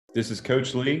This is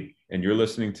Coach Lee, and you're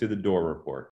listening to the Door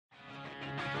Report.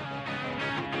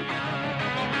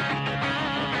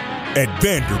 At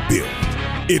Vanderbilt,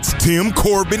 it's Tim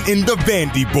Corbin and the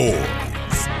Vandy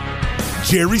Boys,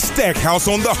 Jerry Stackhouse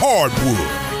on the hardwood,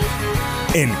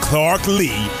 and Clark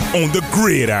Lee on the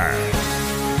gridiron.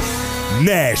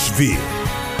 Nashville,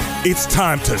 it's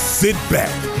time to sit back,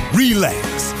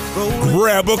 relax,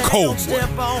 grab a cold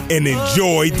one, and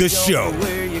enjoy the show.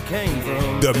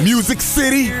 The Music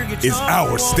City is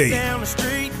our stage,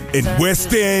 and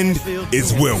West End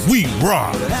is where we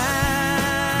rock.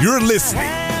 You're listening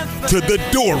to The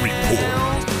Door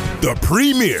Report, the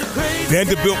premier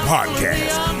Vanderbilt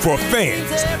podcast for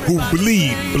fans who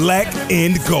bleed black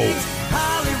and gold.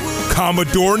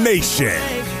 Commodore Nation,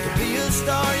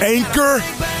 anchor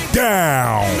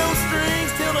down. No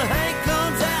strings till the Hank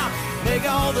comes out. Make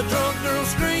all the drunk girls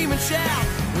scream and shout.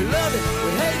 We love it,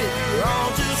 we hate it, we're all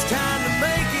just trying to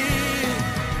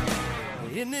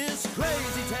make it in this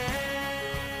crazy town.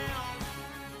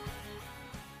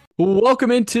 Welcome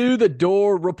into the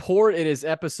Door Report. It is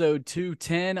episode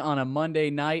 210 on a Monday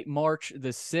night, March the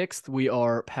 6th. We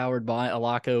are powered by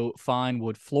Alaco Fine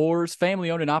Wood Floors.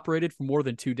 Family owned and operated for more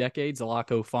than 2 decades,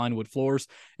 Alaco Fine Wood Floors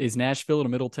is Nashville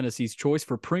and Middle Tennessee's choice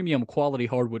for premium quality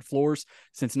hardwood floors.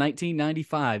 Since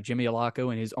 1995, Jimmy Alaco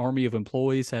and his army of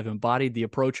employees have embodied the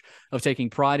approach of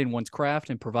taking pride in one's craft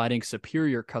and providing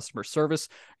superior customer service,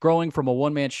 growing from a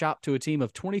one-man shop to a team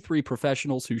of 23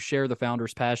 professionals who share the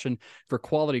founder's passion for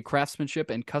quality craftsmanship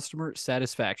and customer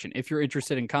satisfaction. If you're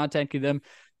interested in contacting them,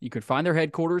 you can find their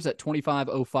headquarters at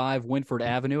 2505 Winford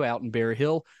Avenue out in Bear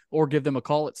Hill, or give them a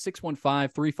call at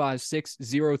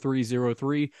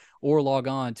 615-356-0303, or log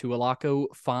on to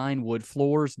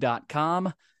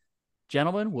alacofinewoodfloors.com.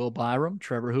 Gentlemen, Will Byram,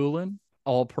 Trevor Houlihan,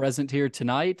 all present here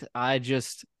tonight. I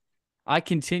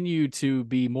continue to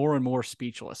be more and more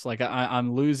speechless. Like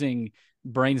I'm losing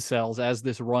brain cells as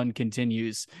this run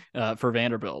continues for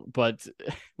Vanderbilt, but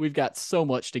we've got so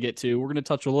much to get to. We're going to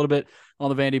touch a little bit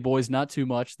on the Vandy boys, not too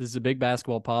much. This is a big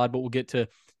basketball pod, but we'll get to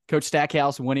Coach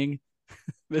Stackhouse winning.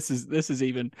 This is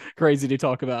even crazy to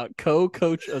talk about.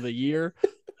 Co-coach of the year,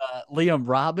 Liam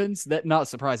Robbins. That not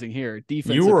surprising here.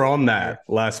 Defense. You were on that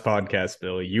last podcast,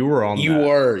 Billy. You were on. You that.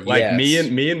 were like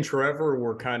yes. me and Trevor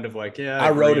were kind of like, yeah,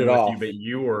 I wrote it with off. you, but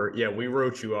you were, we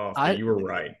wrote you off. But you were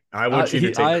right. I want you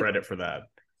to take credit for that.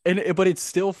 But it's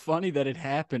still funny that it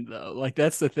happened though. Like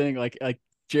that's the thing. Like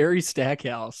Jerry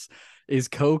Stackhouse is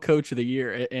co-coach of the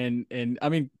year, and I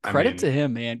mean credit to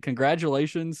him, man.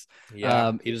 Congratulations.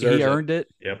 Yeah, he earned it.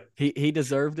 Yep. He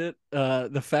deserved it.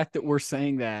 The fact that we're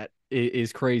saying that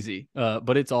is crazy,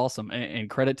 but it's awesome, and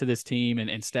credit to this team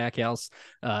and Stackhouse.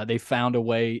 They found a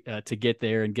way to get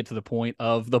there and get to the point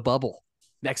of the bubble.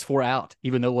 Next 4 out,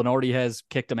 even though Lenardi has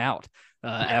kicked him out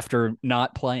after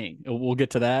not playing. We'll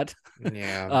get to that.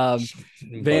 Yeah.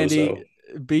 Vandy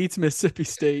beats Mississippi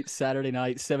State Saturday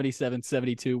night,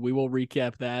 77-72. We will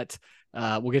recap that.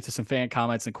 We'll get to some fan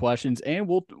comments and questions, and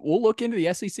we'll look into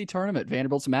the SEC tournament,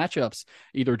 Vanderbilt's matchups,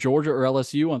 either Georgia or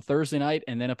LSU on Thursday night,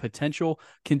 and then a potential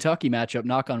Kentucky matchup,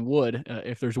 knock on wood,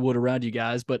 if there's wood around you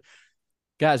guys. But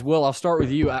guys, Will, I'll start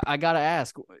with you. I got to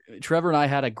ask, Trevor and I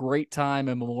had a great time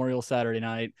in Memorial Saturday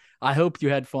night. I hope you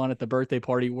had fun at the birthday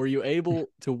party. Were you able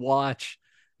to watch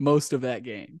most of that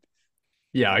game?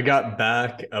 Yeah, I got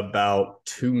back about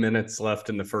 2 minutes left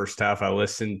in the first half. I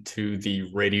listened to the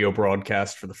radio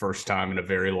broadcast for the first time in a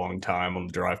very long time on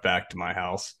the drive back to my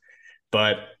house.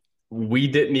 But we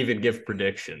didn't even give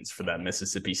predictions for that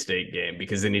Mississippi State game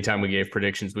because anytime we gave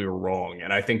predictions, we were wrong.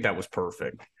 And I think that was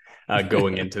perfect.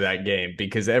 Going into that game,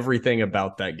 because everything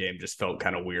about that game just felt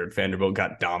kind of weird. Vanderbilt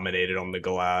got dominated on the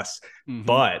glass,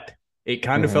 but it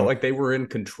kind of felt like they were in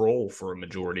control for a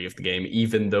majority of the game,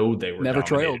 even though they were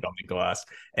dominated on the glass.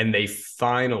 And they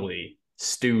finally,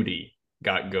 Studi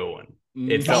got going.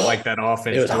 It felt like that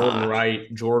offense.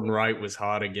 Jordan Wright was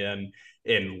hot again,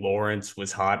 and Lawrence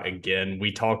was hot again.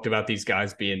 We talked about these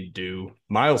guys being due.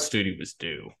 Miles Studi was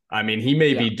due. I mean, he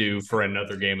may be due for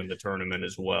another game in the tournament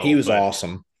as well. He was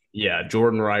awesome. Yeah,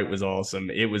 Jordan Wright was awesome.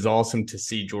 It was awesome to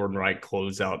see Jordan Wright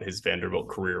close out his Vanderbilt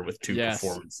career with 2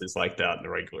 performances like that in the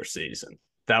regular season.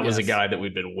 That was a guy that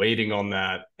we'd been waiting on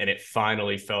that, and it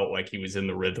finally felt like he was in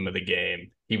the rhythm of the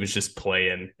game. He was just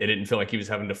playing. It didn't feel like he was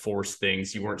having to force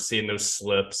things. You weren't seeing those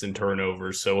slips and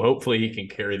turnovers. So hopefully he can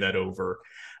carry that over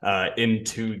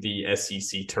into the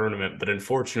SEC tournament. But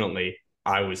unfortunately,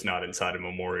 I was not inside of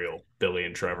Memorial, Billy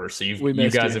and Trevor. So you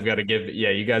guys have got to give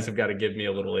me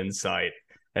a little insight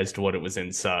as to what it was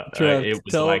inside.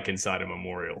 Inside a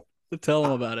Memorial. Tell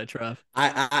them about it, Trev.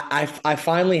 I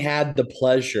finally had the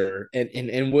pleasure,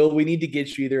 and Will, we need to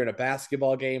get you either in a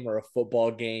basketball game or a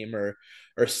football game or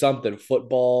or something,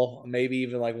 football, maybe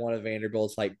even like one of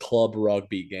Vanderbilt's like club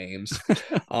rugby games.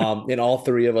 And all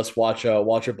three of us watch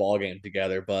a ball game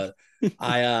together. But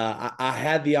I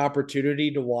had the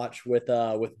opportunity to watch with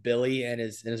Billy and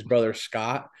his brother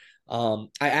Scott. I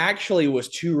actually was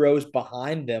 2 rows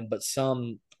behind them, but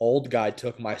some old guy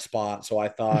took my spot, so I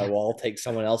thought, well, I'll take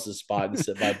someone else's spot and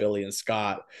sit by Billy and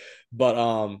Scott.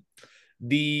 But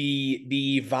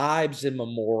the vibes in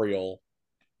Memorial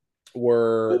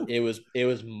were it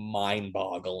was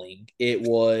mind-boggling. It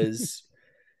was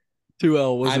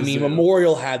 2L was I a mean, zoo.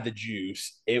 Memorial had the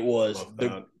juice. It was Love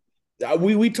the that.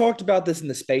 we talked about this in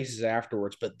the spaces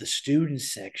afterwards, but the student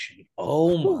section,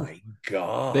 oh my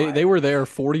god. They were there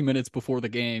 40 minutes before the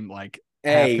game, like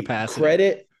half Hey, capacity.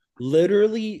 credit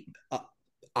literally.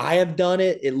 I have done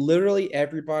it. It literally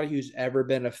everybody who's ever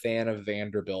been a fan of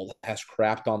Vanderbilt has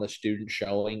crapped on the student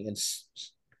showing in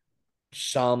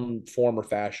some form or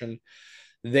fashion.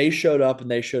 They showed up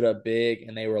and they showed up big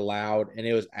and they were loud and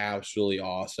it was absolutely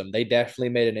awesome. They definitely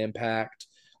made an impact.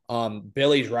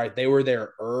 Billy's right. They were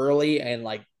there early and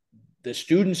like the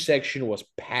student section was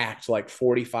packed like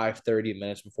 45, 30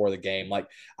 minutes before the game. Like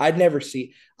I'd never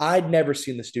seen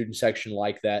the student section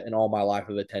like that in all my life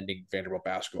of attending Vanderbilt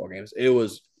basketball games. It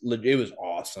was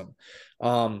awesome.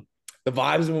 The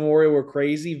vibes of Memorial were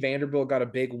crazy. Vanderbilt got a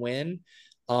big win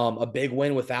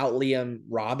without Liam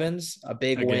Robbins, a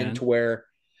big win Again. to where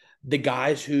the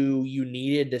guys who you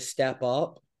needed to step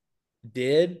up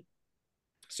did.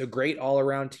 So great all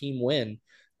around team win.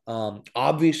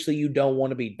 Obviously, you don't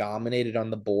want to be dominated on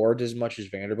the board as much as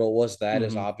Vanderbilt was. That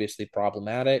is obviously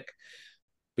problematic.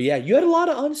 But yeah, you had a lot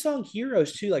of unsung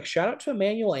heroes too. Like shout out to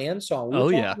Emmanuel Ansong. We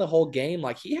were talking the whole game.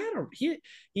 Like he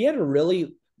had a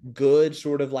really good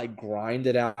sort of like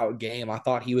grinded out game. I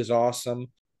thought he was awesome.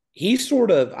 He's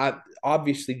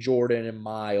obviously Jordan and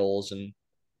Miles and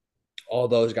all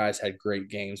those guys had great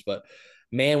games, but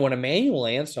man, when Emmanuel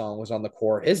Ansong was on the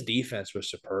court, his defense was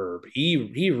superb.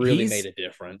 He really made a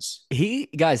difference.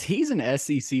 He's an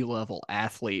SEC level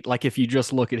athlete. Like if you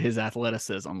just look at his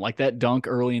athleticism, like that dunk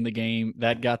early in the game,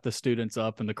 that got the students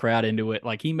up and the crowd into it.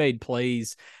 Like he made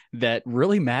plays that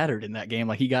really mattered in that game.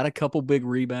 Like he got a couple big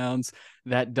rebounds.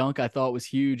 That dunk I thought was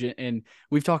huge. And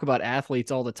we've talked about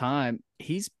athletes all the time.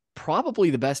 He's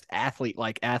probably the best athlete,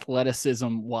 like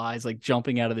athleticism wise, like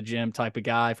jumping out of the gym type of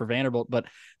guy for Vanderbilt. But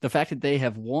the fact that they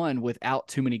have won without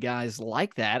too many guys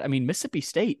like that, I mean, Mississippi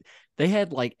State, they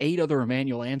had like 8 other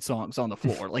Emmanuel Ansongs on the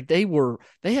floor. Like they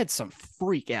had some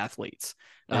freak athletes.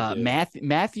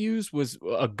 Matthews was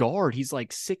a guard. He's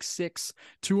like 6'6",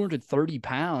 230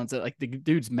 pounds. Like the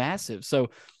dude's massive. So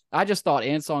I just thought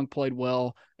Ansong played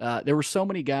well. There were so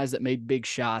many guys that made big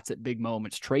shots at big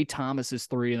moments. Trey Thomas's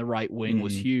 3 in the right wing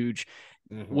was huge.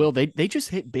 Well, they just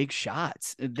hit big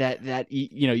shots that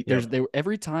you know,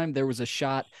 every time there was a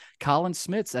shot, Colin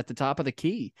Smith's at the top of the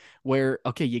key where,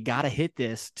 okay, you got to hit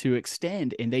this to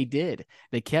extend. And they did.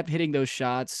 They kept hitting those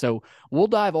shots. So we'll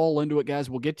dive all into it, guys.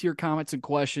 We'll get to your comments and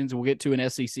questions. We'll get to an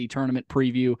SEC tournament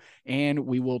preview, and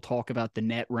we will talk about the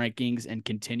net rankings and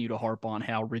continue to harp on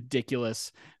how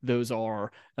ridiculous those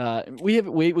are.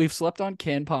 We've slept on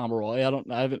Ken Pomeroy.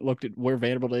 I haven't looked at where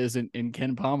Vanderbilt is in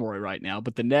Ken Pomeroy right now,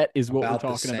 but the net is what we're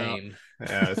talking about.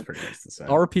 Yeah, that's pretty much the same.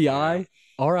 RPI,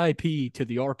 RIP to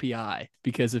the RPI,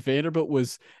 because if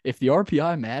the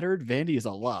RPI mattered, Vandy is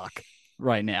a lock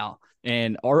right now.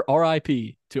 And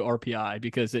RIP to RPI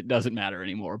because it doesn't matter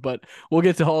anymore. But we'll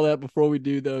get to all that. Before we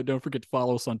do, though, don't forget to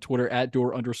follow us on Twitter at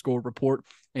 @door_report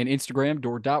and Instagram,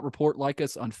 door.report. Like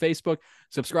us on Facebook.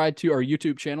 Subscribe to our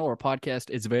YouTube channel. Our podcast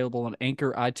is available on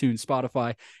Anchor, iTunes,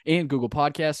 Spotify, and Google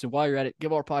Podcasts. And while you're at it,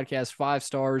 give our podcast 5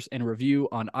 stars and a review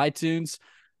on iTunes.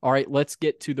 All right, let's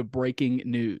get to the breaking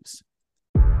news.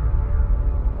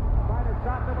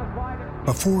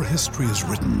 Before history is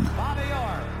written,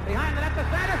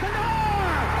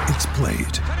 it's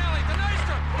played.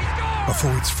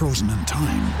 Before it's frozen in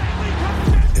time,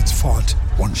 it's fought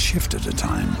one shift at a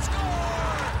time.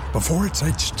 Before it's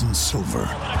etched in silver,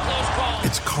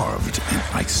 it's carved in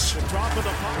ice.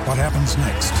 What happens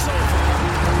next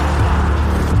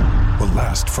will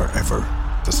last forever.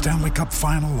 The Stanley Cup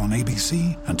Final on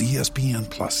ABC and ESPN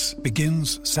Plus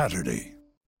begins Saturday.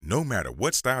 No matter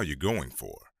what style you're going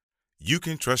for, you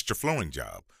can trust your flooring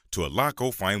job to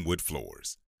Alaco Fine Wood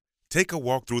Floors. Take a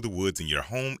walk through the woods in your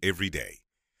home every day.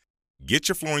 Get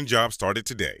your flooring job started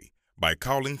today by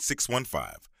calling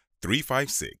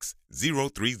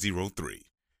 615-356-0303.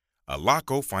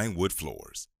 Alaco Fine Wood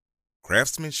Floors.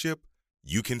 Craftsmanship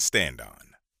you can stand on.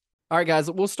 All right, guys,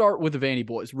 we'll start with the Vandy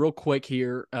boys real quick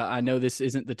here. I know this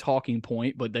isn't the talking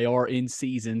point, but they are in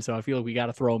season, so I feel like we got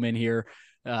to throw them in here.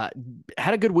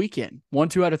 had a good weekend.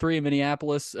 1-2 out of 3 in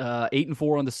Minneapolis,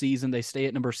 8-4 on the season. They stay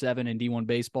at number 7 in D1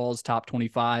 baseball's top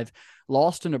 25.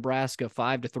 Lost to Nebraska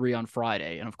 5-3 on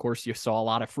Friday. And of course, you saw a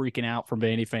lot of freaking out from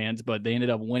Vandy fans, but they ended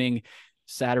up winning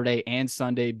Saturday and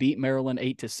Sunday, beat Maryland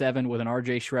 8-7 with an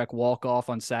RJ Schreck walk-off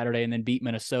on Saturday, and then beat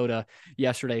Minnesota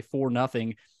yesterday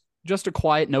 4-0. Just a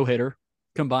quiet no-hitter.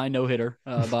 Combined no-hitter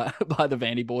by the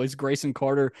Vandy boys. Grayson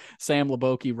Carter, Sam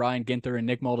Leboki, Ryan Ginther, and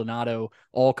Nick Maldonado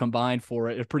all combined for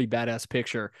a pretty badass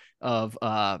picture of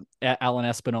Alan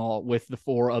Espinal with the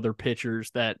 4 other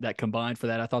pitchers that combined for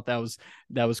that. I thought that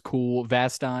was cool.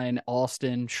 Vastine,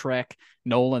 Austin, Shrek,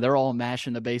 Nolan, they're all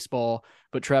mashing the baseball.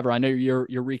 But Trevor, I know your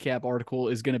recap article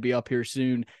is going to be up here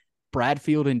soon.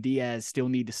 Bradfield and Diaz still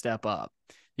need to step up.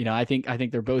 I think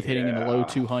they're both hitting in the low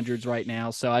 200s right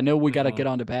now. So I know we got to get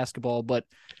on to basketball, but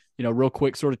real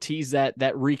quick, sort of tease that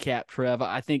recap, Trev.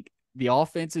 I think the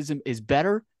offense is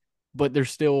better, but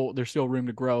there's still room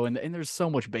to grow, and there's so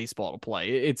much baseball to play.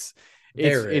 It's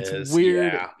weird.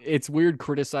 Yeah. It's weird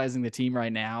criticizing the team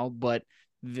right now, but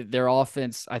their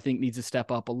offense, I think, needs to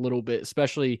step up a little bit,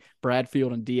 especially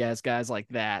Bradfield and Diaz, guys like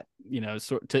that.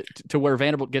 To where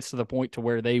Vanderbilt gets to the point to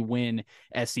where they win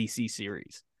SEC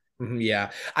series. Yeah,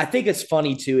 I think it's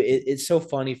funny too. It's so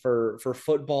funny for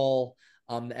football.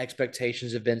 The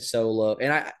expectations have been so low,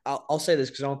 and I'll say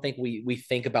this because I don't think we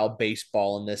think about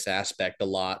baseball in this aspect a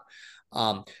lot.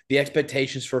 The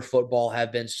expectations for football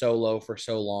have been so low for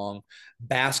so long.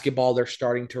 Basketball, they're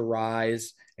starting to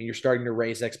rise, and you're starting to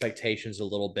raise expectations a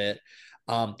little bit.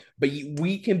 But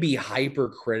we can be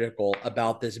hypercritical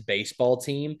about this baseball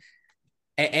team.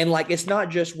 And like, it's not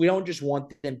just, we don't just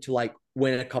want them to like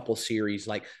win a couple series.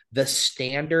 Like, the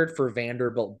standard for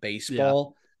Vanderbilt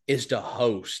baseball is to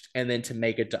host and then to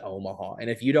make it to Omaha.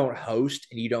 And if you don't host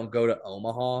and you don't go to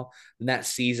Omaha, then that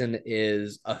season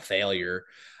is a failure.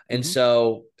 And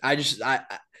so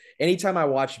anytime I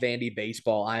watch Vandy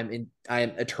baseball, I am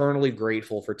eternally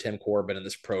grateful for Tim Corbin in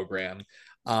this program.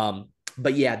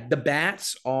 But yeah, the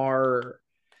Bats are,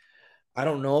 I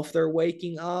don't know if they're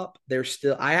waking up.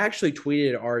 I actually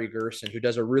tweeted at Ari Gerson, who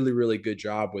does a really, really good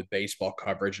job with baseball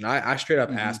coverage. And I straight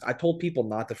up asked, I told people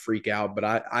not to freak out, but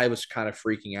I was kind of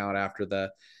freaking out after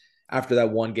that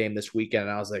one game this weekend.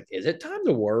 And I was like, is it time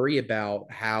to worry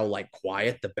about how like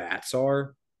quiet the Bats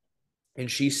are? And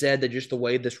she said that just the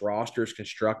way this roster is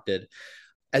constructed,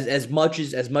 as much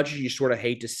as you sort of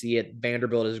hate to see it,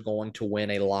 Vanderbilt is going to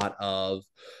win a lot of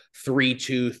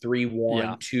 3-2,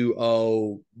 3-1,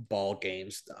 2-0 ball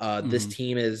games. This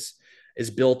team is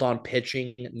built on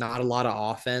pitching, not a lot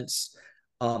of offense.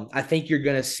 I think you're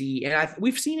going to see, and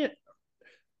we've seen it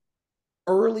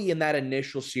early in that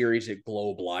initial series at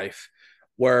Globe Life,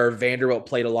 where Vanderbilt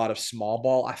played a lot of small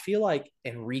ball. I feel like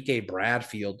Enrique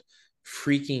Bradfield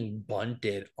freaking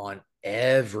bunted on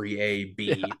every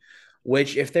AB. Yeah.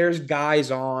 Which, if there's guys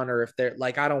on, or if they're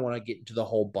like, I don't want to get into the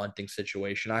whole bunting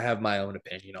situation. I have my own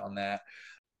opinion on that.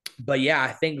 But yeah, I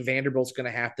think Vanderbilt's going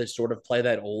to have to sort of play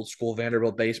that old school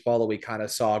Vanderbilt baseball that we kind of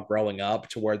saw growing up,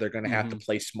 to where they're going to have to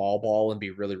play small ball and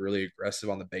be really, really aggressive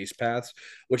on the base paths,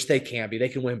 which they can be. They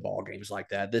can win ball games like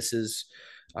that. That's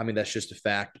just a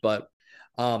fact. But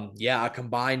a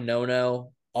combined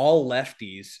no-no, all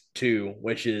lefties too,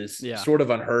 which is sort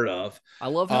of unheard of. I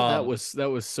love how that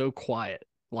was so quiet.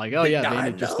 Like, oh yeah,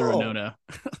 Vandy just threw a no-no.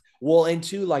 Well, and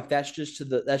two, like, that's just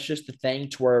the thing,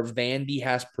 to where Vandy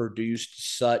has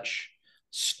produced such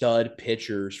stud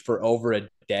pitchers for over a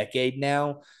decade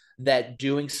now, that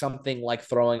doing something like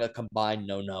throwing a combined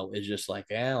no-no is just like,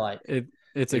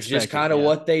 it's just kind of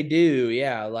what they do.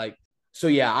 Yeah. Like, so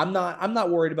yeah, I'm not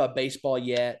worried about baseball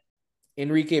yet.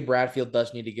 Enrique Bradfield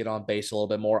does need to get on base a little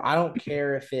bit more. I don't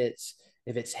care if it's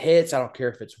hits. I don't care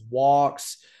if it's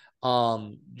walks.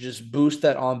 Just boost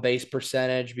that on base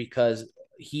percentage, because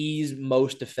he's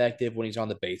most effective when he's on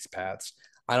the base paths.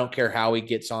 I don't care how he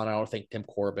gets on. I don't think Tim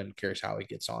Corbin cares how he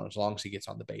gets on, as long as he gets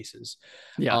on the bases.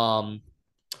 Yeah.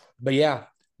 But yeah,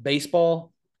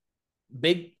 baseball,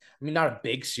 big. I mean, not a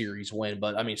big series win,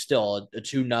 but I mean, still a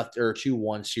 2-0 or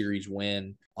 2-1 series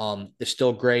win. Is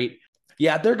still great.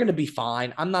 Yeah, they're going to be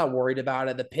fine. I'm not worried about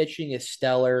it. The pitching is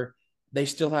stellar. They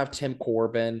still have Tim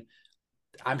Corbin.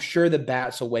 I'm sure the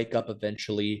Bats will wake up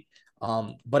eventually.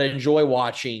 But enjoy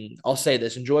watching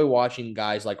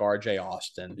guys like RJ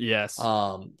Austin. Yes.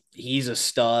 He's a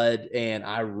stud, and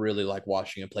I really like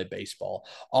watching him play baseball.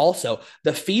 Also,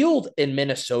 the field in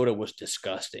Minnesota was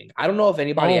disgusting. I don't know if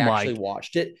anybody actually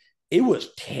watched it. It was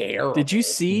terrible. Did you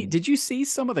see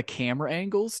some of the camera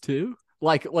angles too?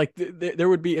 There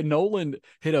would be a Nolan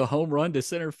hit a home run to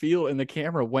center field and the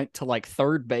camera went to like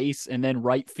third base and then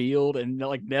right field and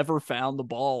like never found the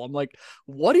ball. I'm like,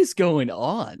 what is going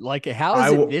on? Like, how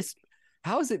is it this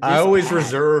I always bad?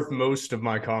 reserve most of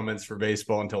my comments for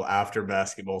baseball until after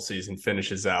basketball season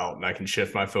finishes out and I can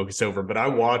shift my focus over. But I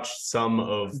watched some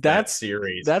of that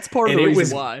series. That's part of the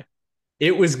reason why.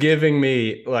 It was giving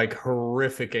me like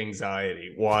horrific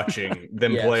anxiety watching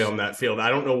them play on that field. I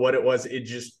don't know what it was. It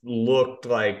just looked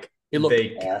like it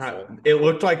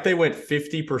looked like they went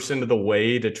 50% of the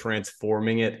way to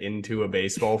transforming it into a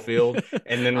baseball field.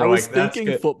 And then we're like, that's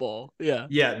good. Football. Yeah.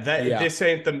 This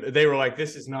ain't them. They were like,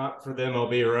 this is not for them. I'll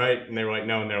be right. And they were like,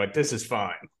 no. And they're like, this is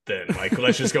fine. Then like,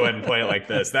 let's just go ahead and play it like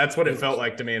this. That's what it felt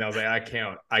like to me. And I was like,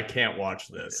 I can't watch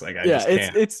this. Like, I just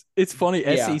can't. It's funny.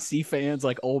 SEC fans,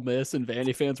 like Ole Miss and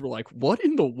Vandy fans, were like, what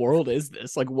in the world is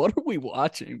this? Like, what are we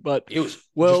watching? But it was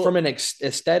just from an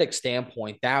aesthetic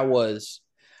standpoint, that was.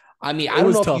 I mean, I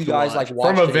don't know if you guys like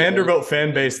watched from a Vanderbilt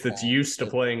fan base that's used to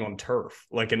playing on turf,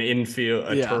 like an infield,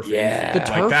 turf. Yeah,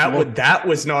 like that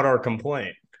was not our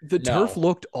complaint. The turf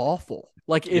looked awful.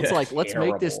 Like it's like let's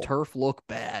make this turf look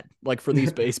bad. Like for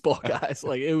these baseball guys,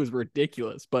 like it was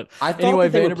ridiculous. But I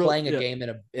thought they were playing a game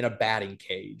in a batting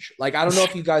cage. Like I don't know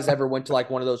if you guys ever went to like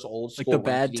one of those old school like the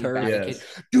bad turf.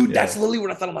 Dude, that's literally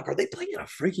what I thought. I'm like, are they playing in a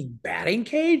freaking batting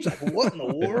cage? Like what in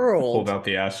the world? Pulled out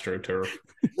the AstroTurf.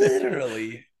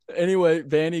 Literally. Anyway,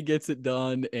 Vandy gets it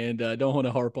done, and don't want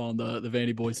to harp on the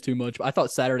Vandy boys too much. But I thought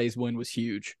Saturday's win was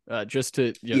huge, just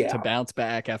to bounce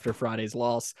back after Friday's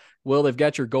loss. Well, they've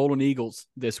got your Golden Eagles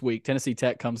this week. Tennessee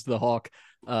Tech comes to the Hawk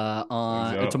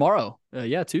on tomorrow,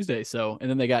 Tuesday. So, and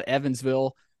then they got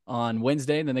Evansville on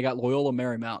Wednesday, and then they got Loyola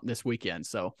Marymount this weekend.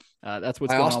 So that's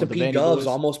what's going on with the Vandy boys.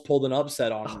 Almost pulled an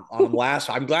upset on them last.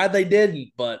 I'm glad they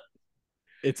didn't, but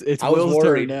it's Will's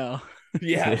turn now.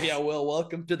 Yeah. Well,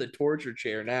 welcome to the torture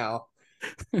chair now.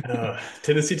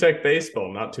 Tennessee Tech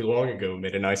baseball not too long ago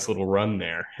made a nice little run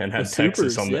there and had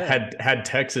Texas had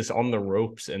Texas on the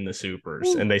ropes in the Supers.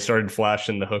 Ooh. And they started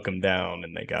flashing the hook 'em down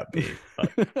and they got beat.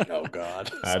 Oh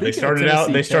God! They started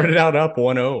out up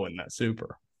 1-0 in that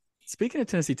Super. Speaking of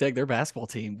Tennessee Tech, their basketball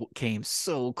team came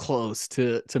so close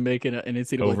to making an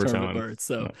NCAA tournament berth.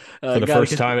 So for the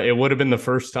first time, it would have been the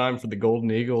first time for the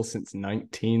Golden Eagles since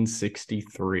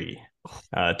 1963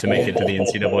 to make it to the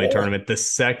NCAA tournament. The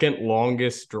second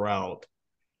longest drought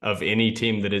of any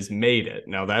team that has made it.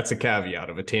 Now, that's a caveat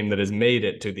of a team that has made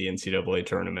it to the NCAA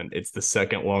tournament. It's the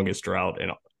second longest drought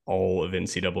in all of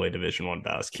NCAA Division I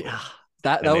basketball. Yeah,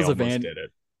 that was a Vandy.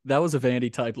 That was a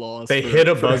Vandy type loss. They hit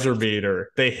a buzzer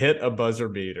beater. They hit a buzzer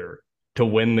beater to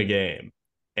win the game,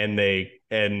 and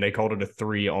they called it a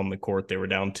 3 on the court. They were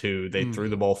down 2. They threw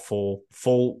the ball full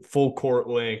court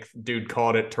length. Dude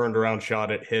caught it, turned around, shot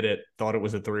it, hit it. Thought it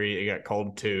was a 3. It got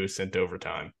called 2, sent to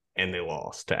overtime, and they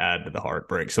lost to add to the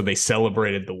heartbreak. So they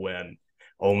celebrated the win,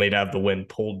 only to have the win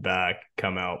pulled back,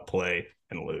 come out, play,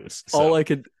 and lose. So all I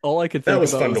could think that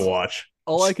was fun to watch.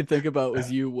 All I could think about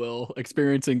was you, Will,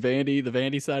 experiencing the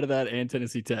Vandy side of that, and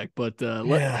Tennessee Tech. But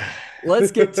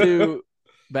let's get to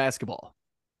basketball.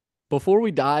 Before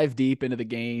we dive deep into the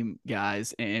game,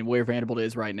 guys, and where Vanderbilt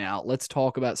is right now, let's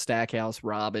talk about Stackhouse,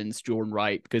 Robbins, Jordan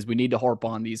Wright, because we need to harp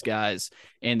on these guys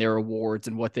and their awards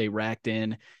and what they racked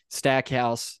in.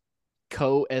 Stackhouse,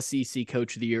 co-SEC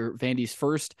Coach of the Year, Vandy's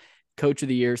first Coach of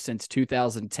the Year since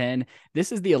 2010.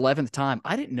 This is the 11th time.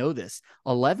 I didn't know this.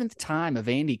 11th time a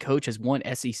Vandy coach has won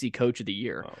SEC Coach of the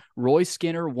Year. Wow. Roy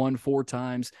Skinner won 4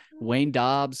 times. Wayne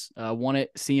Dobbs won it.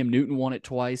 CM Newton won it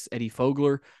twice. Eddie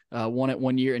Fogler won it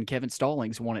 1 year, and Kevin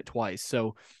Stallings won it twice.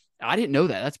 So I didn't know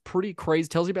that. That's pretty crazy.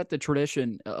 Tells you about the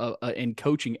tradition in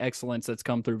coaching excellence that's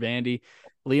come through Vandy.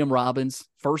 Liam Robbins,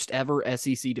 first ever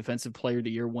SEC Defensive Player of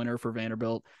the Year winner for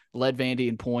Vanderbilt, led Vandy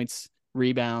in points,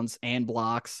 rebounds, and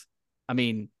blocks. I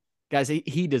mean, guys,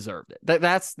 he deserved it.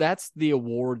 That's the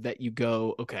award that you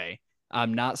go, okay,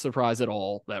 I'm not surprised at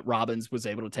all that Robbins was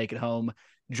able to take it home.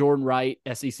 Jordan Wright,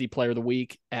 SEC Player of the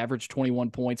Week, averaged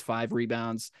 21 points, 5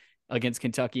 rebounds against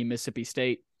Kentucky and Mississippi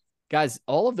State. Guys,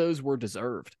 all of those were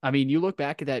deserved. I mean, you look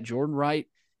back at that, Jordan Wright,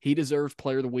 he deserves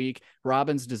Player of the Week.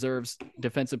 Robbins deserves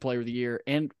Defensive Player of the Year.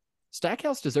 And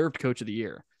Stackhouse deserved Coach of the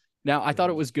Year. Now, I thought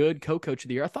it was good, co-coach of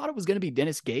the year. I thought it was going to be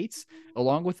Dennis Gates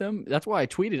along with him. That's why I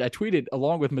tweeted. I tweeted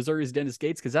along with Missouri's Dennis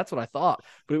Gates because that's what I thought.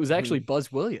 But it was actually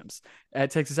Buzz Williams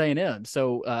at Texas A&M.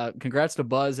 So congrats to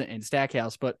Buzz and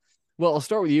Stackhouse. But, well, I'll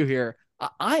start with you here.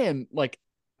 I'm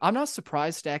not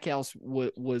surprised Stackhouse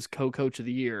was co-coach of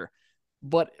the year.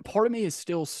 But part of me is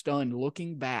still stunned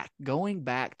going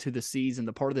back to the season,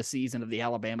 the part of the season of the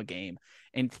Alabama game,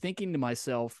 and thinking to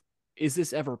myself, is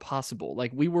this ever possible?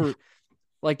 Like we were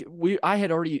Like I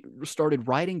had already started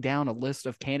writing down a list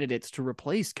of candidates to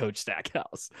replace Coach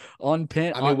Stackhouse on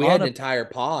pen. I mean, we had an entire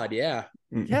pod. Yeah.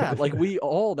 Yeah. Like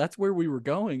that's where we were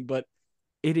going, but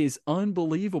it is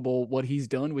unbelievable what he's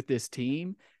done with this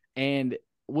team. And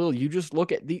Will, you just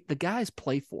look at the guys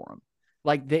play for him.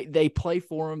 Like they play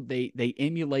for him. They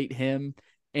emulate him.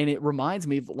 And it reminds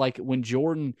me of like when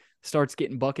Jordan starts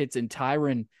getting buckets and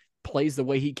Tyron plays the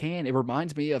way he can. It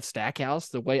reminds me of Stackhouse,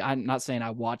 the way I'm not saying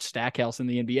I watch Stackhouse in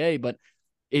the NBA, but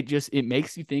it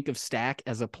makes you think of Stack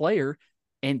as a player.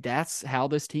 And that's how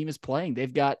this team is playing.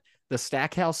 They've got the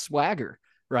Stackhouse swagger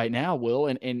right now, Will,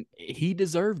 and he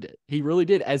deserved it. He really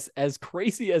did. As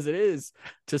crazy as it is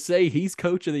to say he's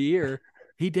coach of the year,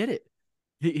 he did it.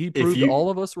 He proved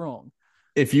all of us wrong.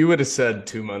 If you would have said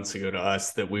 2 months ago to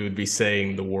us that we would be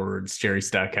saying the words Jerry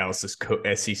Stackhouse is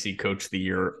SEC Coach of the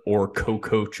Year or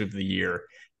Co-Coach of the Year,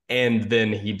 and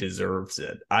then he deserves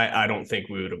it, I don't think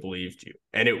we would have believed you.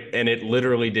 And it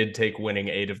literally did take winning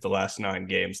 8 of the last 9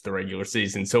 games the regular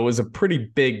season. So it was a pretty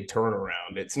big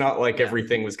turnaround. It's not like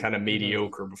everything was kind of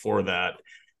mediocre before that.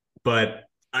 But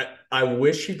I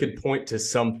wish you could point to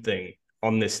something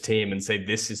on this team and say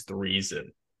this is the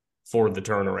reason for the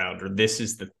turnaround, or this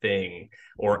is the thing,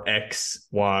 or X,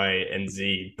 Y, and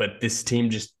Z. But this team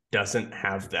just doesn't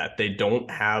have that. They don't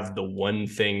have the one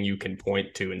thing you can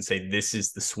point to and say, this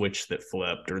is the switch that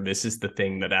flipped, or this is the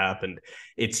thing that happened.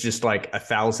 It's just like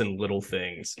 1,000 little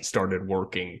things started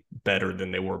working better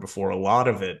than they were before. A lot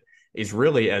of it is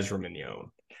really Ezra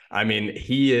Mignon. I mean,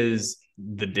 he is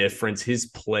the difference. His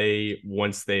play,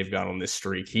 once they've got on this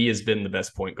streak, he has been the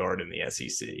best point guard in the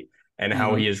SEC. And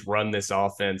how he has run this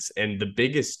offense. And the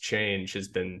biggest change has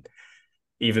been,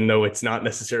 even though it's not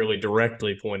necessarily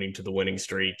directly pointing to the winning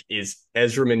streak, is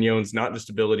Ezra Mignon's not just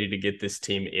ability to get this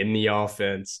team in the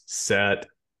offense set,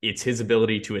 it's his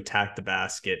ability to attack the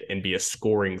basket and be a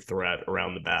scoring threat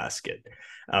around the basket.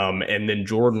 And then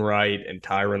Jordan Wright and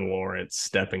Tyron Lawrence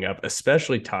stepping up,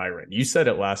 especially Tyron. You said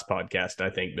it last podcast, I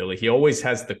think, Billy. He always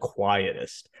has the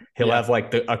quietest. He'll have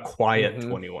like a quiet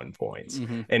 21 points.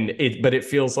 But it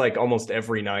feels like almost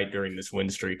every night during this win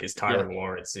streak is Tyron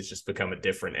Lawrence has just become a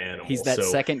different animal. He's that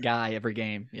second guy every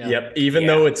game. Yep. Even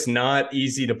though it's not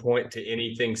easy to point to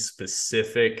anything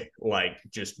specific, like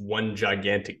just one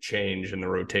gigantic change in the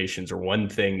rotations or one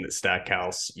thing that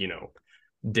Stackhouse,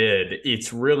 did,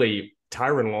 it's really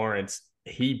Tyron Lawrence.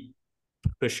 He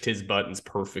pushed his buttons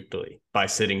perfectly by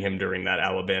sitting him during that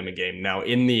Alabama game. Now,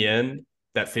 in the end,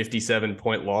 that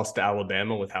 57-point loss to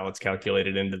Alabama, with how it's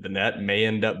calculated into the net, may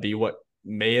end up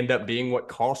being what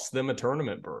cost them a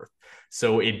tournament berth.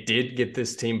 So it did get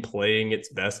this team playing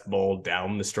its best ball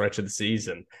down the stretch of the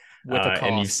season. With a cost.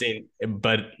 And you've seen,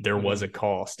 but there was a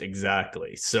cost.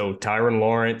 Exactly. So Tyron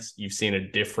Lawrence, you've seen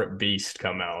a different beast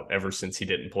come out ever since he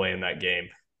didn't play in that game.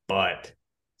 But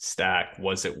Stack,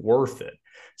 was it worth it?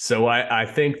 So I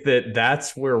think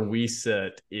that's where we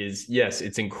sit is, yes,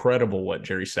 it's incredible what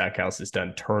Jerry Stackhouse has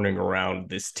done turning around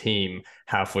this team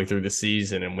halfway through the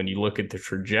season. And when you look at the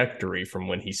trajectory from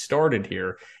when he started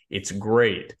here, it's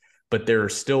great. But there are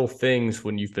still things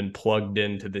when you've been plugged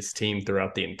into this team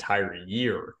throughout the entire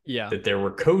year that there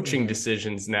were coaching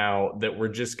decisions now that we're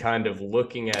just kind of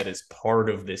looking at as part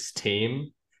of this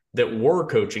team that were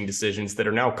coaching decisions that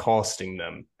are now costing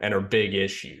them and are big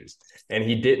issues. And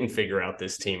he didn't figure out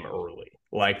this team early.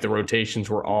 Like the rotations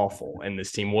were awful and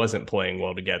this team wasn't playing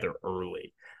well together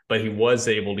early, but he was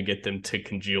able to get them to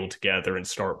congeal together and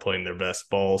start playing their best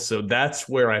ball. So that's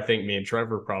where I think me and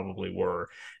Trevor probably were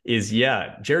is,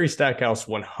 Jerry Stackhouse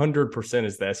 100%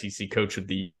 is the SEC Coach of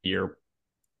the Year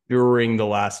during the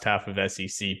last half of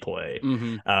SEC play,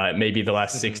 maybe the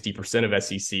last 60% of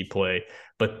SEC play.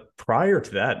 But prior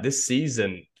to that, this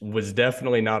season was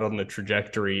definitely not on the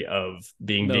trajectory of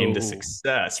being deemed a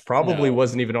success. Probably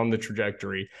wasn't even on the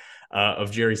trajectory of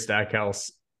Jerry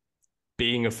Stackhouse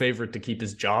being a favorite to keep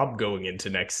his job going into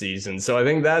next season. So I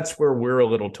think that's where we're a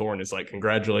little torn. Is like,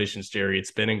 congratulations, Jerry. It's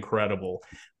been incredible.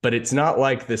 But it's not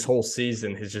like this whole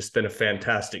season has just been a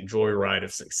fantastic joyride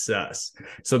of success.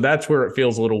 So that's where it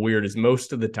feels a little weird, is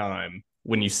most of the time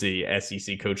when you see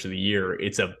SEC Coach of the Year,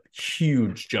 it's a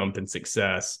huge jump in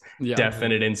success,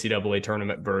 definite NCAA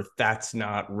tournament berth. That's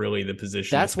not really the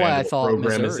position. That's why I thought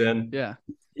program Missouri. is in.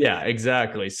 Yeah,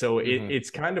 exactly. So it's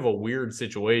kind of a weird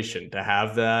situation to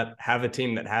have a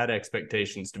team that had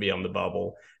expectations to be on the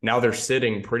bubble. Now they're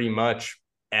sitting pretty much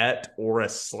at or a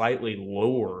slightly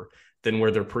lower than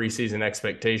where their preseason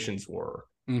expectations were.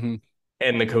 And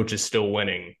the coach is still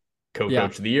winning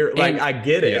Co-Coach of the Year. Like, I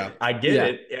get it. I get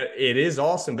it. It is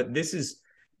awesome. But this is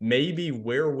maybe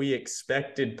where we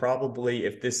expected, probably,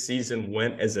 if this season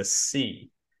went as a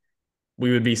C,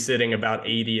 we would be sitting about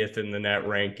 80th in the net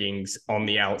rankings on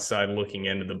the outside looking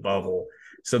into the bubble.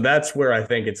 So that's where I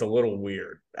think it's a little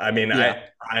weird. I mean, Yeah.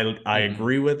 I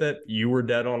agree with it. You were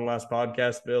dead on last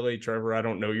podcast, Billy. Trevor, I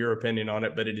don't know your opinion on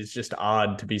it, but it is just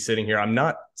odd to be sitting here. I'm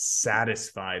not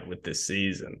satisfied with this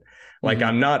season. Like,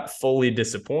 I'm not fully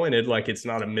disappointed. Like, it's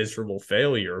not a miserable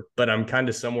failure, but I'm kind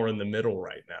of somewhere in the middle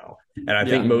right now. And I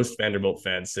think most Vanderbilt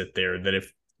fans sit there that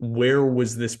where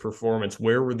was this performance?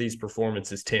 Where were these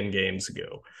performances 10 games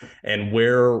ago? And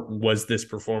where was this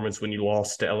performance when you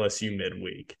lost to LSU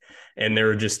midweek? And there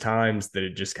are just times that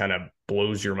it just kind of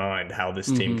blows your mind how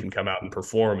this team can come out and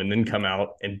perform and then come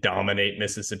out and dominate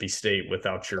Mississippi State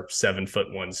without your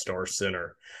 7'1" star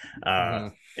center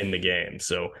in the game.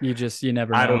 So you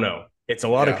never know. I don't know. It's a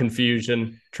lot of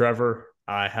confusion. Trevor,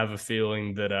 I have a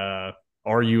feeling that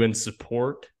are you in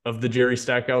support of the Jerry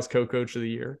Stackhouse co-coach of the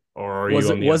year, or are you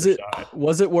on the other side?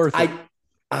 Was it worth it?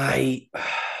 I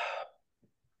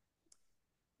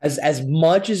as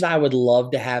much as I would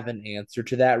love to have an answer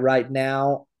to that right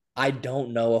now, I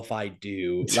don't know if I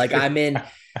do. Like, I'm in,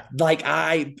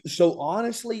 so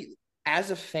honestly, as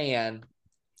a fan,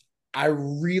 I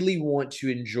really want to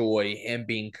enjoy him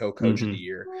being co-coach of the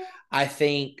year. I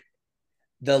think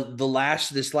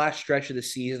this last stretch of the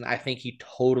season, I think he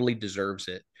totally deserves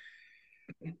it.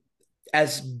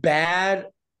 As bad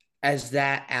as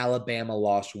that Alabama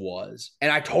loss was,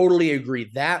 and I totally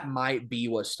agree, that might be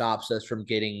what stops us from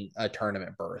getting a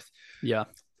tournament berth. Yeah.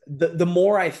 The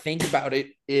more I think about it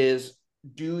is,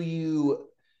 do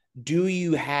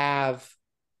you have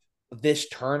this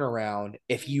turnaround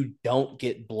if you don't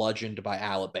get bludgeoned by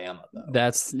Alabama, though?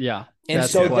 That's and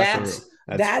that's so true.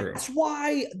 that's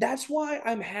why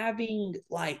I'm having,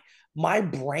 like, my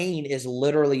brain is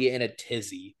literally in a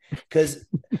tizzy, because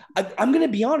I'm going to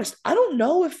be honest. I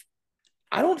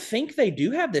don't think they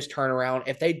do have this turnaround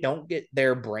if they don't get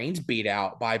their brains beat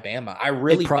out by Bama. I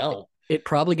really don't. It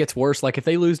probably gets worse. Like, if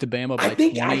they lose to Bama by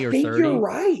 20 or 30, you're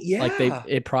right. Yeah. Like,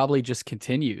 it probably just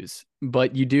continues.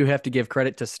 But you do have to give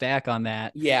credit to Stack on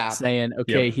that. Yeah. Saying,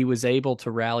 okay, he was able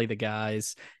to rally the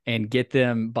guys and get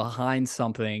them behind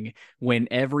something when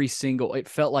it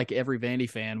felt like every Vandy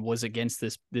fan was against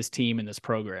this team and this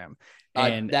program.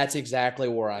 And that's exactly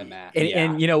where I'm at.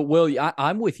 And Will,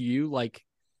 I'm with you. Like,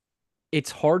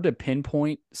 it's hard to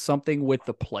pinpoint something with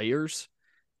the players.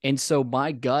 And so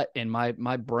my gut and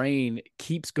my brain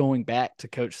keeps going back to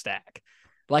Coach Stack.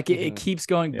 Like, it keeps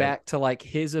going back to, like,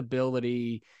 his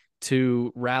ability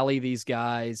to rally these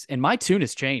guys. And my tune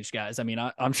has changed, guys. I mean,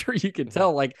 I'm sure you can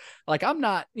tell, like I'm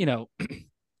not,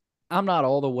 I'm not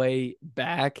all the way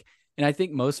back. And I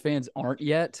think most fans aren't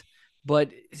yet.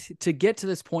 But to get to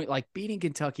this point, like beating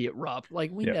Kentucky at Rupp, like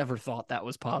we never thought that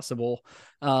was possible.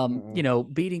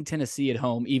 Beating Tennessee at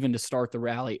home, even to start the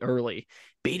rally early,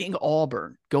 beating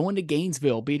Auburn, going to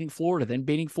Gainesville, beating Florida, then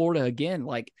beating Florida again.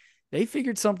 Like, they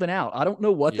figured something out. I don't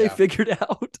know what they figured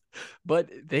out, but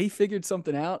they figured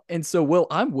something out. And so, Will,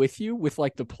 I'm with you with,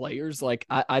 like, the players. Like,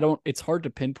 I don't, it's hard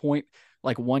to pinpoint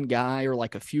like one guy or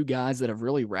like a few guys that have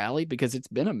really rallied, because it's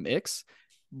been a mix.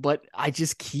 But I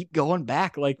just keep going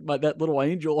back. Like, that little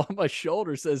angel on my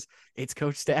shoulder says it's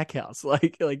Coach Stackhouse.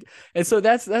 And so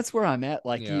that's where I'm at.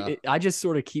 Like, I just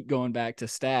sort of keep going back to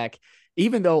Stack,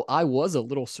 even though I was a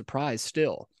little surprised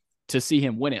still to see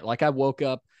him win it. Like, I woke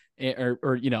up or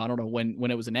I don't know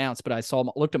when it was announced, but I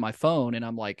looked at my phone and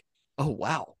I'm like, oh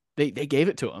wow, they gave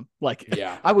it to him. Like,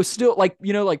 I was still like,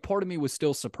 part of me was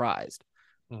still surprised.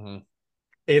 Mm-hmm.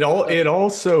 It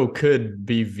also could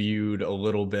be viewed a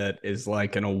little bit as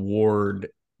like an award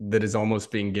that is almost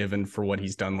being given for what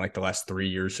he's done like the last 3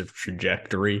 years of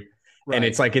trajectory. Right. And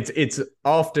it's like it's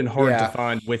often hard to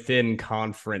find within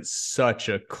conference such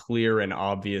a clear and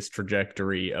obvious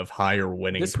trajectory of higher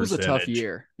winning percentage. This was a tough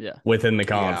year. Yeah. Within the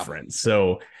conference.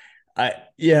 So I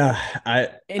don't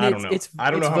know.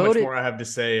 I don't know how much more I have to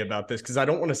say about this, because I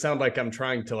don't want to sound like I'm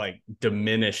trying to like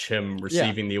diminish him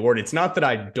receiving the award. It's not that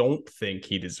I don't think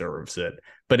he deserves it,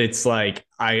 but it's like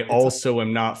I also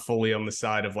am not fully on the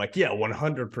side of like,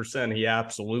 100% he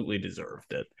absolutely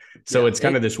deserved it. So it's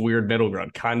kind of this weird middle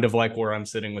ground, kind of like where I'm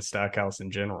sitting with Stackhouse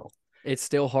in general. It's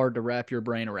still hard to wrap your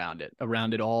brain around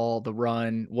it all, the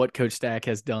run, what Coach Stack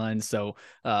has done. So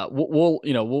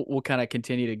we'll kind of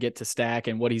continue to get to Stack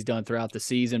and what he's done throughout the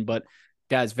season. But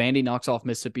guys, Vandy knocks off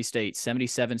Mississippi State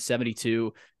 77-72.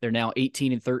 They're now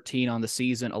 18-13 on the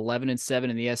season, 11-7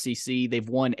 in the SEC. They've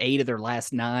won 8 of their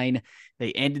last 9.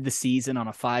 They ended the season on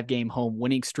a 5-game home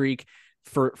winning streak.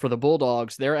 For the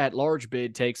Bulldogs, their at-large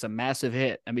bid takes a massive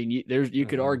hit. I mean, you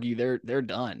could argue they're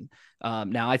done.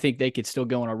 Now, I think they could still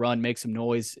go on a run, make some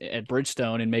noise at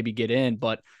Bridgestone, and maybe get in.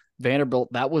 But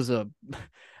Vanderbilt, that was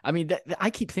I mean, I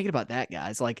keep thinking about that,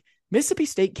 guys. Like, Mississippi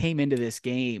State came into this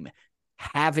game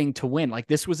having to win. Like,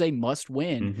 this was a must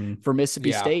win for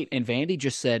Mississippi State. And Vandy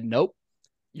just said, nope,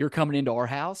 you're coming into our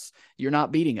house. You're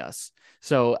not beating us.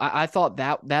 So I thought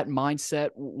that mindset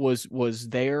was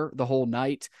there the whole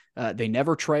night. They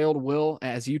never trailed, Will,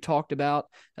 as you talked about,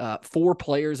 4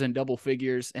 players in double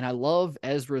figures. And I love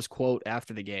Ezra's quote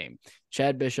after the game.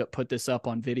 Chad Bishop put this up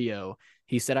on video.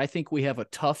 He said, I think we have a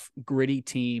tough, gritty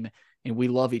team, and we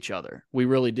love each other. We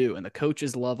really do. And the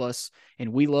coaches love us,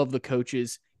 and we love the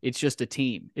coaches. It's just a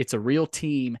team. It's a real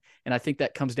team. And I think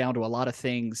that comes down to a lot of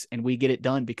things, and we get it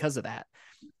done because of that.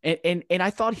 And I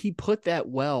thought he put that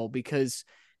well, because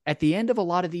at the end of a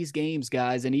lot of these games,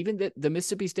 guys, and even the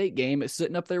Mississippi State game is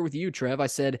sitting up there with you, Trev. I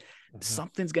said,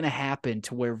 something's going to happen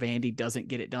to where Vandy doesn't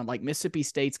get it done. Like, Mississippi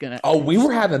State's going to. Oh, we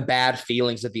were having bad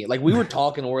feelings at the end. Like, we were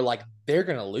talking, and we're like, they're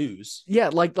going to lose. Yeah.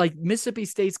 Like Mississippi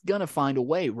State's going to find a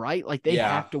way, right? Like, they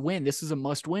have to win. This is a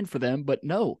must win for them. But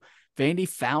no, Vandy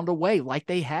found a way, like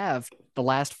they have the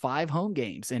last 5 home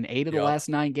games and 8 of the last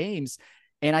 9 games.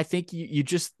 And I think you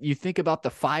think about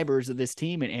the fibers of this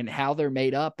team and how they're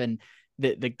made up, and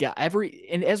the guy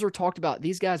and Ezra talked about,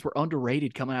 these guys were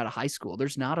underrated coming out of high school.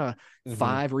 There's not a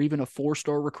 5 or even a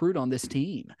 4-star recruit on this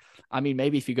team. I mean,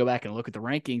 maybe if you go back and look at the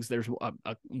rankings, there's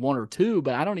a 1 or 2,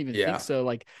 but I don't even think so.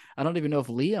 Like, I don't even know if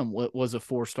Liam was a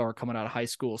 4-star coming out of high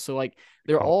school. So like,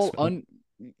 they're Colin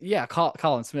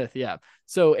Smith. Yeah.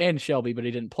 So, and Shelby, but he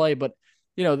didn't play. But,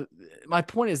 you know, my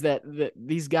point is that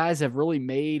these guys have really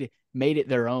made it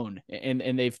their own,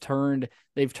 and they've turned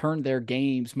their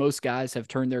games. Most guys have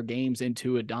turned their games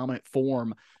into a dominant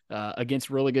form against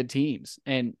really good teams.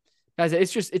 And guys,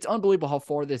 it's unbelievable how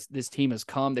far this team has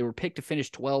come. They were picked to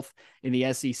finish 12th in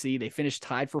the SEC. They finished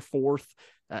tied for 4th,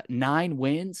 9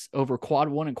 wins over quad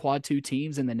 1 and quad 2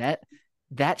 teams in the net.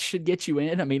 That should get you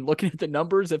in. I mean, looking at the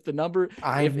numbers,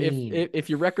 if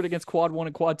your record against quad 1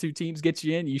 and quad 2 teams gets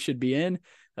you in, you should be in.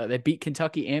 They beat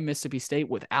Kentucky and Mississippi State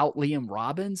without Liam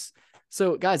Robbins.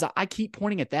 So, guys, I keep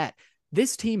pointing at that.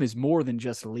 This team is more than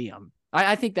just Liam.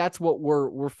 I think that's what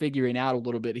we're figuring out a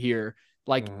little bit here.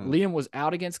 Like, Liam was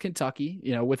out against Kentucky,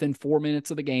 within 4 minutes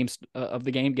of the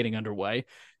game getting underway.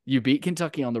 You beat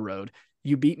Kentucky on the road.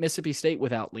 You beat Mississippi State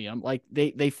without Liam. Like,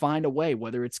 they find a way,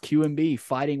 whether it's QMB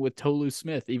fighting with Tolu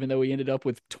Smith, even though he ended up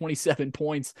with 27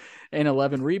 points and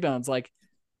 11 rebounds. Like,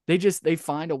 they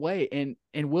find a way.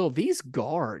 And Will, these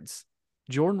guards,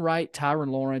 Jordan Wright, Tyron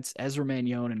Lawrence, Ezra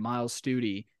Mannion, and Miles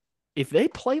Stute, if they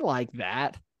play like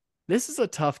that, this is a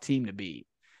tough team to beat.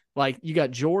 Like, you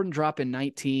got Jordan dropping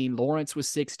 19, Lawrence with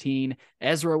 16,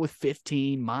 Ezra with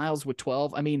 15, Miles with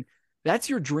 12. I mean, that's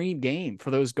your dream game for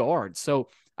those guards. So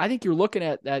I think you're looking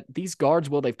at these guards,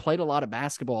 Will, they've played a lot of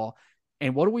basketball.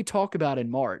 And what do we talk about in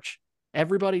March?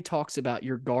 Everybody talks about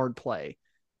your guard play.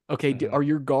 Okay, are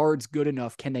your guards good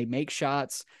enough? Can they make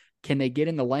shots? Can they get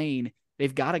in the lane?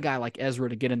 They've got a guy like Ezra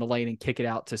to get in the lane and kick it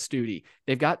out to Stute.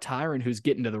 They've got Tyron, who's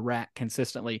getting to the rack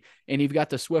consistently. And you've got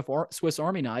the Swiss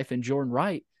Army knife and Jordan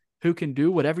Wright, who can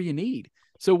do whatever you need.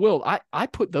 So, Will, I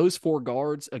put those 4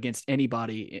 guards against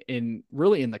anybody in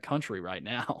the country right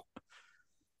now.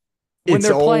 When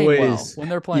they're playing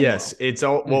well. Yes, it's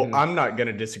all well. I'm not going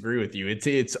to disagree with you.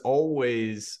 It's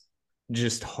always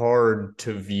just hard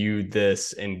to view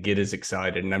this and get as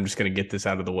excited. And I'm just going to get this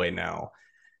out of the way now,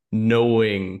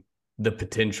 knowing the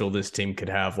potential this team could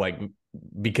have, like,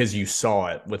 because you saw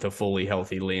it with a fully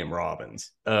healthy Liam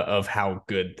Robbins of how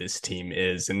good this team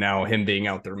is. And now him being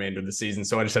out the remainder of the season.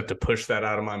 So I just have to push that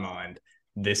out of my mind.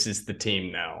 This is the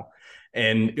team now.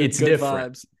 And it's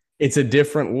different. Vibes. It's a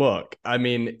different look. I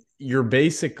mean, you're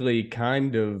basically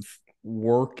kind of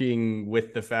working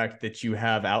with the fact that you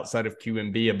have, outside of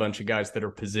QMB, a bunch of guys that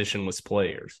are positionless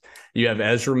players. You have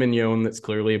Ezra Mannion, that's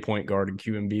clearly a point guard, and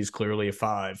QMB is clearly a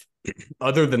 5.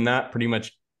 Other than that, pretty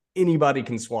much anybody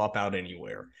can swap out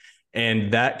anywhere.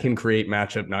 And that can create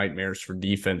matchup nightmares for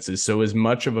defenses. So as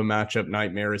much of a matchup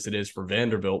nightmare as it is for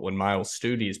Vanderbilt when Miles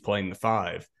Stute is playing the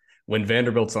 5, when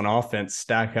Vanderbilt's on offense,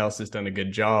 Stackhouse has done a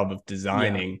good job of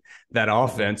designing that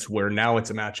offense where now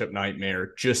it's a matchup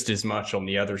nightmare just as much on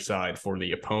the other side for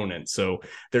the opponent. So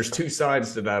there's 2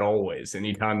 sides to that always.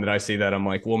 Anytime that I see that, I'm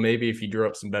like, well, maybe if you drew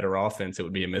up some better offense, it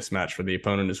would be a mismatch for the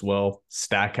opponent as well.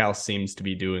 Stackhouse seems to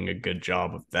be doing a good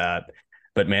job of that.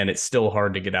 But, man, it's still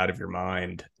hard to get out of your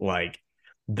mind, like,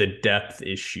 the depth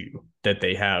issue that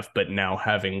they have. But now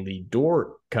having Lee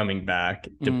Dort coming back,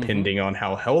 depending on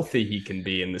how healthy he can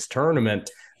be in this tournament,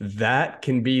 that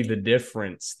can be the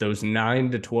difference. Those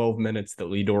 9 to 12 minutes that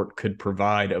Lee Dort could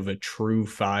provide of a true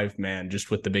 5-man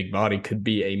just with the big body could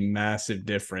be a massive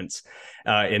difference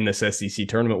in this SEC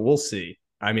tournament. We'll see.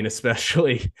 I mean,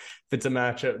 especially if it's that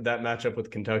matchup with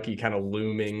Kentucky kind of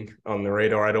looming on the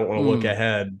radar. I don't want to look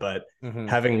ahead, but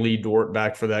having Lee Dort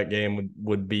back for that game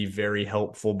would be very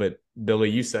helpful. But Billy,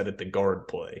 you said it, the guard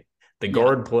play. The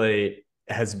guard play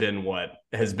has been what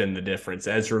has been the difference.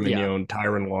 Ezra Mignon,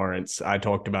 Tyron Lawrence, I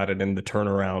talked about it in the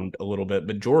turnaround a little bit,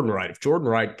 but Jordan Wright, if Jordan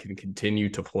Wright can continue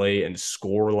to play and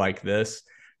score like this,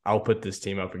 I'll put this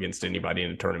team up against anybody in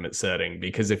a tournament setting,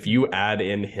 because if you add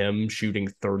in him shooting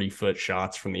 30-foot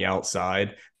shots from the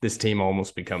outside, this team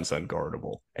almost becomes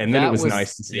unguardable. And then it was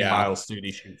nice to see Miles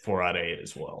Studi shoot 4 out of 8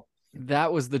 as well.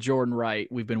 That was the Jordan Wright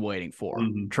we've been waiting for,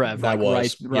 Trev. That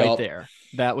was right there.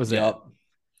 That was it.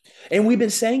 And we've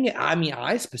been saying it. I mean,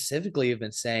 I specifically have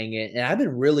been saying it, and I've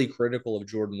been really critical of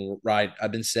Jordan Wright.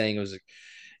 I've been saying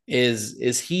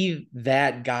is he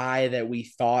that guy that we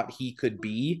thought he could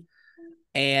be?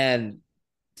 And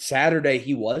Saturday,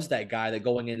 he was that guy that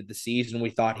going into the season we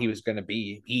thought he was going to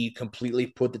be. He completely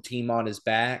put the team on his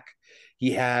back.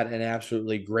 He had an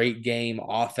absolutely great game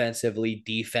offensively,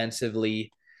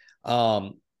 defensively.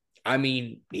 I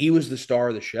mean, he was the star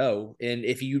of the show. And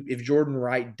if Jordan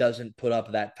Wright doesn't put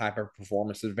up that type of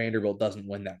performance, then Vanderbilt doesn't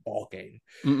win that ball game.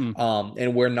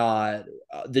 And we're not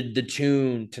the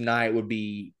tune tonight would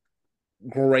be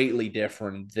greatly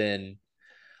different than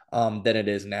it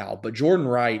is now. But Jordan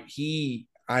Wright,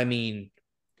 I mean,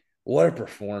 what a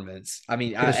performance. I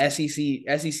mean,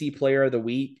 SEC player of the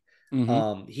week.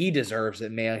 He deserves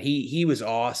it, man. He was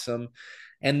awesome.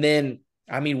 And then,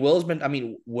 I mean,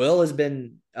 Will has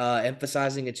been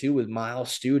emphasizing it too with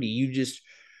Miles Studi.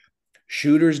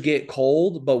 Shooters get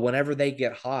cold, but whenever they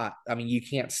get hot, I mean, you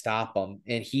can't stop them.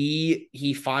 And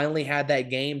he finally had that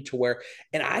game to where,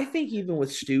 and I think even with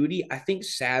Studi, I think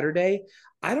Saturday,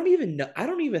 I don't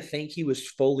even think he was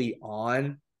fully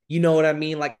on. You know what I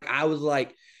mean? Like, I was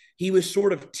like, he was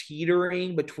sort of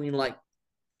teetering between like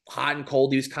hot and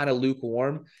cold. He was kind of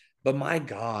lukewarm. But my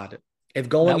God, if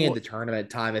going into tournament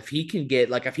time, if he can get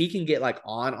like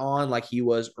on like he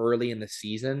was early in the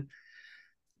season,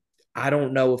 I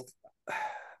don't know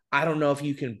if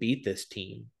you can beat this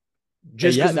team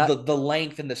just because of the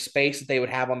length and the space that they would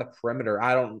have on the perimeter.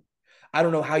 I don't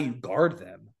know how you guard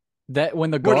them. That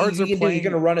when the guards are playing,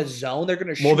 you're going to run a zone. They're going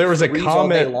to shoot. Well, there was a comment all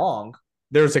day long.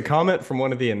 There was a comment from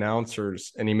one of the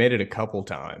announcers, and he made it a couple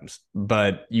times,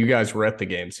 but you guys were at the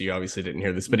game, so you obviously didn't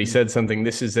hear this, but he said something,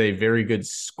 this is a very good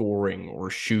scoring or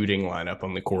shooting lineup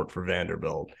on the court for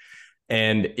Vanderbilt.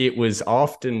 And it was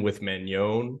often with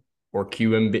Mignon or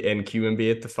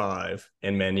QMB at the 5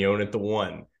 and Mignon at the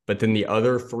 1. But then the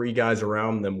other 3 guys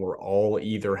around them were all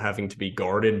either having to be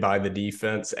guarded by the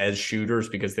defense as shooters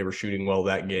because they were shooting well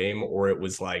that game, or it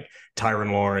was like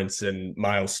Tyron Lawrence and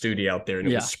Miles Studi out there, and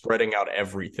it was spreading out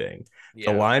everything.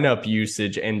 The lineup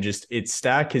usage and just its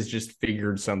Stack has just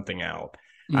figured something out.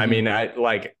 I mean,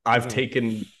 I've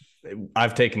taken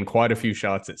quite a few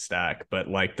shots at Stack, but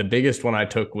like the biggest one I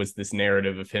took was this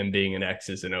narrative of him being an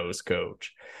X's and O's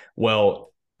coach.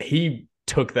 Well, he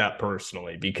took that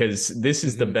personally because this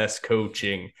is the best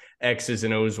coaching X's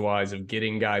and O's wise of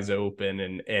getting guys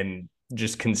open and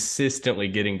just consistently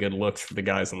getting good looks for the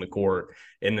guys on the court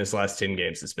in this last 10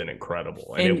 games. It's been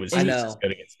incredible. And it was just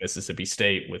good against Mississippi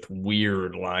State with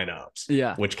weird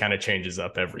lineups, which kind of changes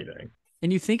up everything.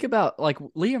 And you think about like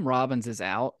Liam Robbins is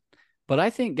out, but I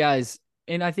think guys,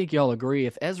 and I think y'all agree,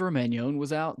 if Ezra Mignon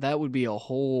was out, that would be a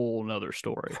whole nother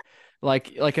story.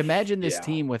 Like imagine this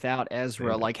team without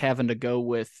Ezra, like having to go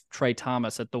with Trey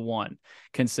Thomas at the 1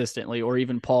 consistently, or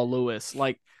even Paul Lewis.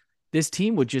 Like this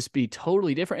team would just be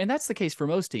totally different. And that's the case for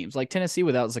most teams. Like Tennessee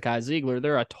without Zakai Ziegler,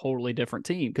 they're a totally different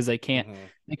team because they can't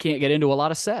get into a lot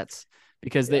of sets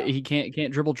because he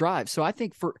can't dribble drive. So I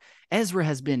think for Ezra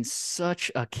has been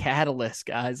such a catalyst,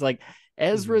 guys. Like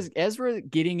Ezra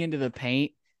getting into the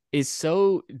paint is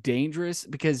so dangerous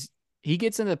because he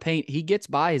gets in the paint. He gets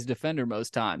by his defender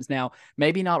most times. Now,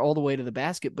 maybe not all the way to the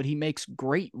basket, but he makes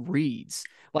great reads.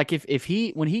 Like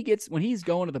when he's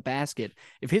going to the basket,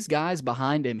 if his guy's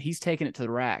behind him, he's taking it to the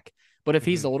rack. But if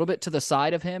he's a little bit to the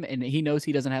side of him and he knows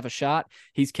he doesn't have a shot,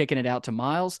 he's kicking it out to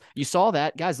Miles. You saw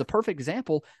that, guys. The perfect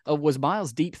example was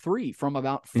Miles' deep 3 from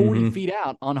about 40 feet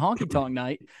out on Honky Tonk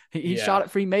Night. He shot it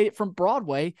free, made it from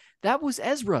Broadway. That was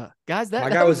Ezra, guys.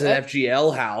 That guy was at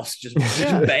FGL house, just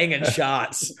banging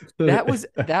shots. That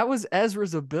was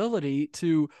Ezra's ability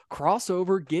to cross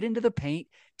over, get into the paint,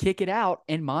 kick it out,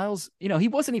 and Miles, he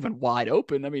wasn't even wide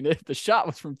open. I mean, the shot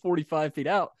was from 45 feet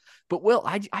out. But Will,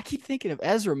 I keep thinking of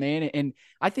Ezra, man, and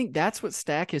I think that's what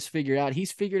Stack has figured out.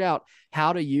 He's figured out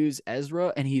how to use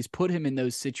Ezra, and he's put him in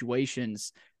those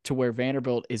situations to where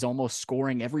Vanderbilt is almost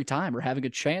scoring every time or having a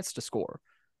chance to score.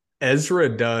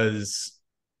 Ezra does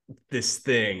this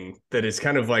thing that is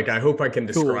kind of like, I hope I can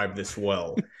Cool. describe this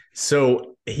well.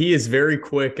 So he is very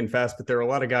quick and fast, but there are a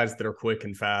lot of guys that are quick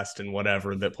and fast and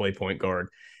whatever that play point guard.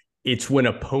 It's when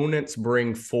opponents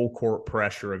bring full court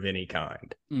pressure of any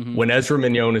kind. Mm-hmm. When Ezra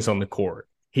Mignon is on the court,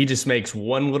 he just makes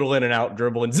one little in and out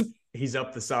dribble and zip, he's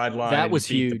up the sideline. That was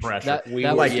huge. The pressure.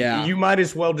 You might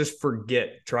as well just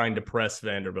forget trying to press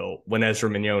Vanderbilt when Ezra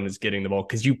Mignon is getting the ball,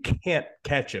 because you can't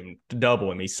catch him to double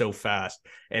him. He's so fast.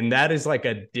 And that is like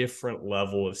a different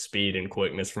level of speed and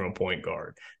quickness from a point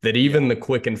guard that even the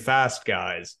quick and fast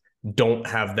guys don't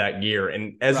have that gear.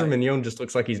 And Ezra Mignon just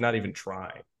looks like he's not even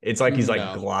trying. It's like he's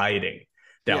like gliding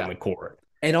down the court.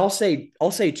 And I'll say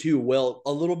too, Will,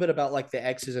 a little bit about like the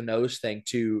X's and O's thing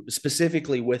too,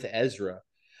 specifically with Ezra.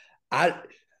 I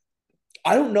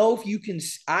don't know if you can.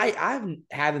 I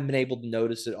haven't been able to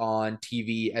notice it on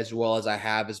TV as well as I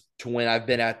have as to when I've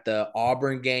been at the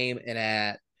Auburn game and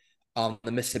at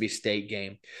the Mississippi State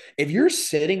game. If you're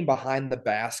sitting behind the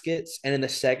baskets and in the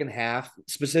second half,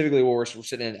 specifically where we're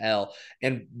sitting in L,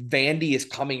 and Vandy is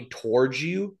coming towards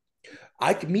you,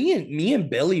 me and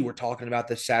Billy were talking about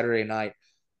this Saturday night.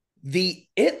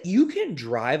 You can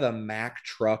drive a Mack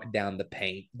truck down the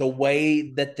paint. The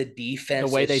way that the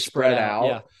defense they spread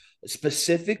out,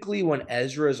 specifically when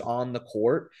Ezra is on the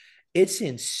court, it's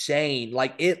insane.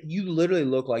 Like you literally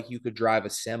look like you could drive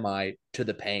a semi to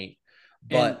the paint.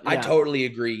 But I totally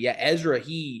agree. Yeah, Ezra,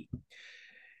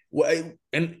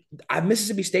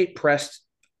 Mississippi State pressed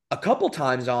a couple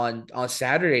times on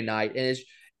Saturday night, and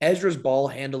Ezra's ball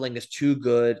handling is too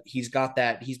good. He's got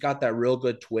that real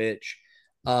good twitch.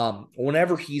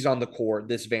 Whenever he's on the court,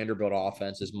 this Vanderbilt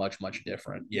offense is much, much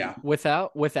different. Yeah.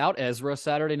 Without Ezra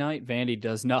Saturday night, Vandy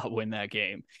does not win that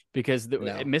game because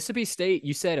Mississippi State,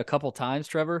 you said a couple times,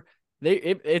 Trevor,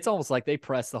 it's almost like they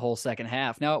pressed the whole second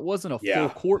half. Now, it wasn't a full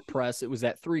court press. It was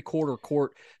that 3/4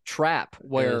 court trap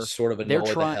where sort of a the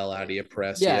hell out of you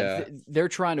press. Yeah. They're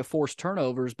trying to force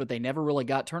turnovers, but they never really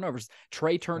got turnovers.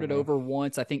 Trey turned it over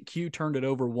once. I think Q turned it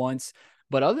over once.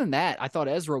 But other than that, I thought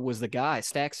Ezra was the guy.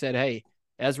 Stack said, hey,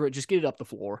 Ezra, just get it up the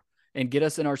floor and get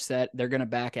us in our set. They're going to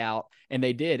back out. And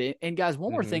they did. And guys,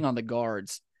 one more thing on the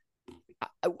guards.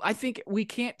 I think we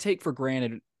can't take for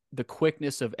granted the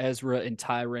quickness of Ezra and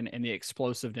Tyron and the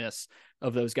explosiveness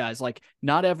of those guys. Like,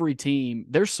 not every team,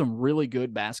 there's some really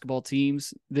good basketball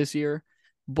teams this year,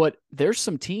 but there's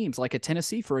some teams like a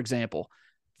Tennessee, for example,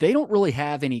 they don't really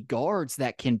have any guards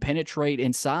that can penetrate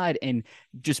inside and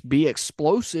just be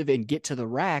explosive and get to the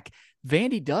rack.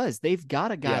 Vandy does. They've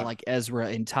got a guy like Ezra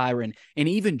and Tyron and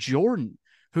even Jordan,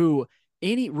 who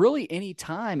any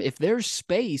time, if there's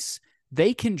space,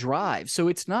 they can drive. So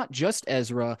it's not just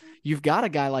Ezra. You've got a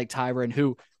guy like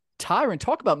Tyron,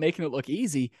 talk about making it look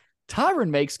easy. Tyron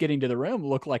makes getting to the rim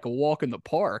look like a walk in the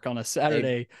park on a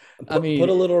Saturday. Put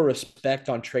a little respect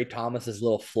on Trey Thomas's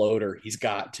little floater. He's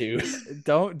got to.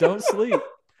 Don't sleep.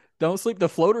 Don't sleep. The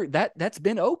floater that's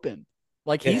been open.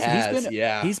 Like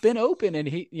he's been open, and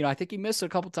I think he missed a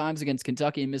couple times against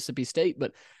Kentucky and Mississippi State,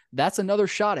 but that's another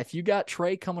shot. If you got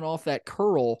Trey coming off that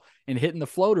curl and hitting the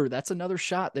floater, that's another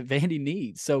shot that Vandy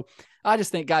needs. So I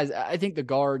just think, guys, I think the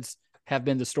guards have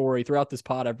been the story throughout this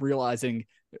pod. I'm realizing,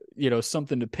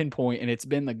 something to pinpoint, and it's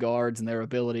been the guards and their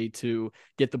ability to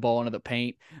get the ball into the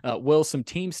paint. Will, some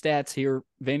team stats here.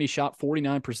 Vandy shot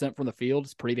 49% from the field.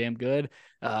 It's pretty damn good.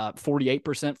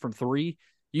 48% from three.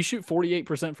 You shoot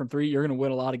 48% from three, you're going to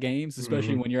win a lot of games,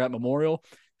 especially when you're at Memorial.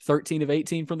 13 of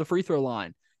 18 from the free throw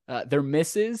line. Their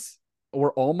misses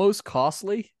were almost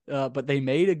costly, but they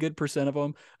made a good percent of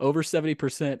them, over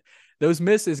 70%. Those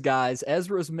misses, guys,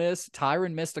 Ezra's missed,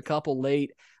 Tyron missed a couple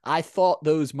late. I thought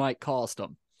those might cost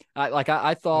them.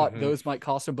 I thought those might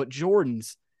cost him, but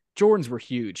Jordan's were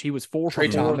huge. He was 4 for 4.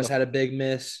 Trey Thomas had a big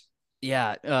miss.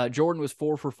 Yeah, Jordan was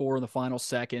 4 for 4 in the final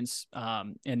seconds.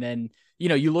 And then,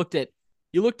 you looked at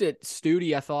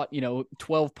Studi. I thought,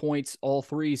 12 points, all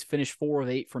threes, finished 4 of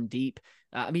 8 from deep.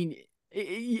 I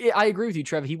agree with you,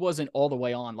 Trev. He wasn't all the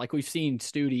way on. Like, we've seen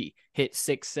Studi hit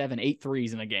 6, 7, 8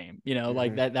 threes in a game.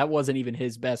 Like that wasn't even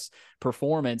his best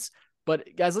performance.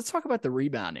 But guys, let's talk about the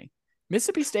rebounding.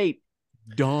 Mississippi State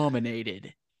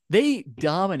dominated. They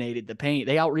dominated the paint.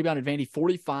 They out-rebounded Vandy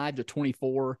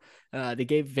 45-24.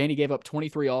 Vandy gave up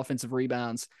 23 offensive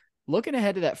rebounds. Looking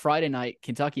ahead to that Friday night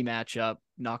Kentucky matchup,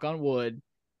 knock on wood,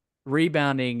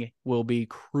 rebounding will be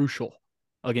crucial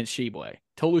against Sheboygan.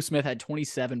 Tolu Smith had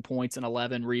 27 points and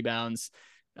 11 rebounds.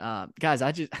 Guys,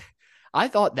 I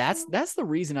thought that's the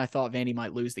reason I thought Vandy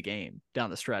might lose the game down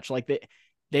the stretch. Like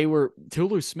they were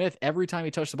Tolu Smith, every time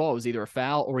he touched the ball, it was either a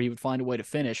foul or he would find a way to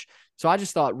finish. So I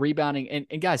just thought rebounding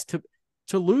and guys, to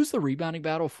lose the rebounding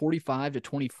battle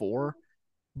 45-24,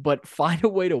 but find a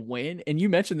way to win. And you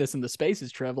mentioned this in the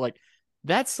spaces, Trev, like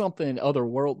that's something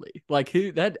otherworldly. Like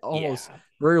that almost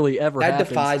rarely ever that happens.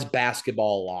 defies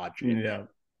basketball logic. Yeah.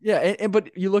 Yeah,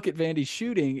 but you look at Vandy's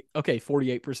shooting, okay,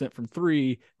 48% from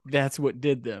three, that's what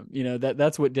did them.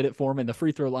 That's what did it for them. And the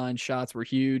free throw line shots were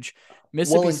huge.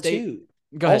 Mississippi State.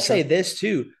 Go ahead, I'll say Trev. this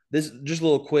too. This just a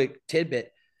little quick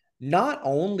tidbit. Not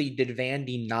only did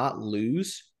Vandy not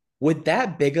lose, with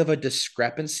that big of a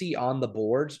discrepancy on the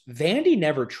boards, Vandy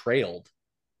never trailed.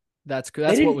 That's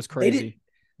what was crazy.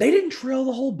 They didn't trail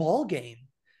the whole ball game.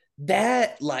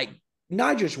 That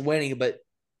not just winning, but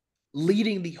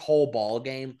leading the whole ball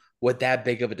game with that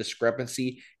big of a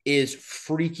discrepancy is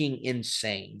freaking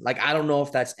insane. Like, I don't know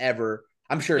if that's ever,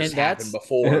 I'm sure it's happened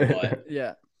before, but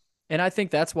yeah. And I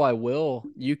think that's why, Will,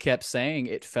 you kept saying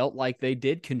it felt like they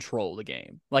did control the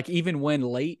game. Like even when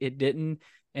late it didn't,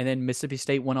 and then Mississippi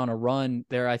State went on a run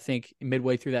there, I think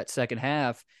midway through that second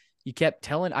half, I kept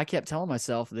telling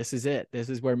myself, this is it. This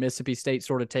is where Mississippi State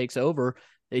sort of takes over.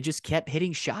 They just kept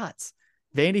hitting shots.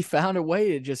 Vandy found a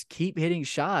way to just keep hitting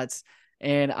shots.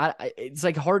 And it's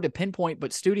like hard to pinpoint,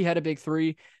 but Studi had a big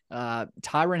three.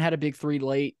 Tyron had a big three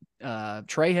late.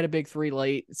 Trey had a big three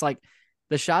late. It's like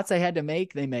the shots they had to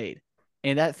make, they made.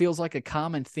 And that feels like a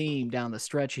common theme down the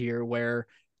stretch here where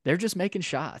they're just making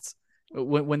shots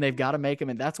when they've got to make them.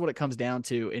 And that's what it comes down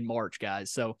to in March, guys.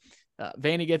 So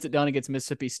Vandy gets it done against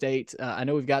Mississippi State. I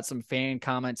know we've got some fan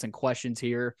comments and questions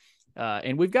here.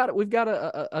 And we've got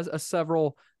a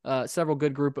several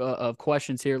good group of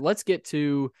questions here. Let's get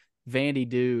to Vandy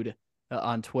Dude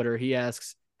on Twitter. He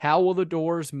asks, how will the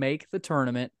Dores make the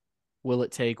tournament? Will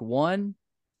it take 1,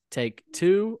 take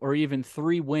 2, or even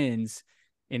 3 wins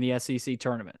in the SEC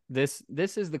tournament? This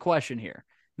is the question here.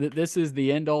 This is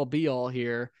the end all be all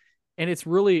here. And it's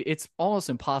almost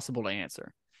impossible to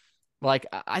answer. Like,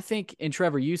 I think, and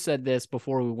Trevor, you said this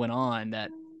before we went on, that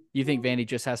you think Vandy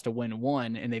just has to win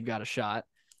 1 and they've got a shot.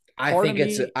 I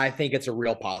think it's a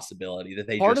real possibility that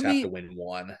they just have to win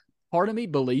 1. Part of me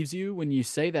believes you when you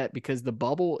say that because the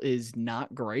bubble is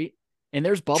not great. And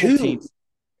there's bubble teams.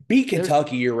 Beat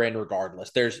Kentucky, you're in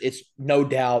regardless. It's no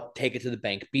doubt, take it to the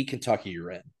bank. Beat Kentucky,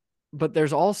 you're in. But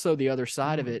there's also the other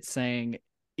side of it saying,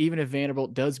 even if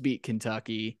Vanderbilt does beat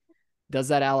Kentucky, does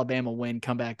that Alabama win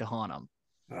come back to haunt them?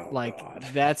 Oh, God.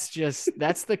 That's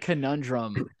the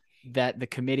conundrum that the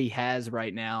committee has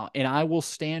right now. And I will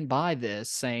stand by this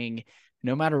saying,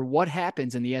 no matter what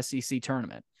happens in the SEC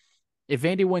tournament, if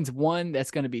Vandy wins 1,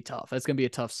 that's going to be tough. That's going to be a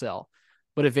tough sell.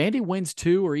 But if Vandy wins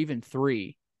 2 or even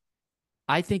 3,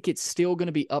 I think it's still going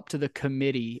to be up to the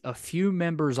committee, a few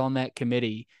members on that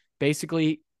committee,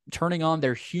 basically turning on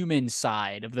their human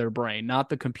side of their brain, not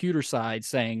the computer side,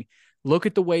 saying, look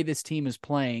at the way this team is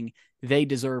playing. They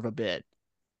deserve a bid.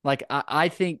 Like, I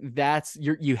think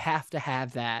you have to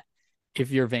have that if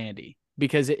you're Vandy,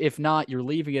 because if not, you're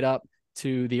leaving it up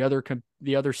to the other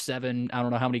 7, I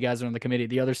don't know how many guys are on the committee,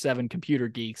 the other 7 computer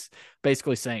geeks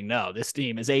basically saying, no, this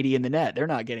team is 80 in the net. They're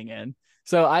not getting in.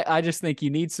 So I just think you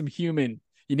need some human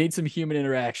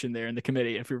interaction there in the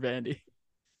committee if you're Vandy.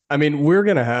 I mean,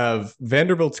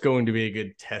 Vanderbilt's going to be a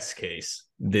good test case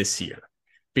this year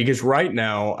because right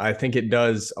now I think it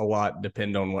does a lot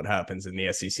depend on what happens in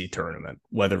the SEC tournament,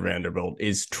 whether Vanderbilt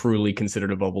is truly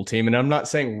considered a bubble team. And I'm not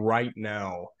saying right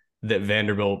now that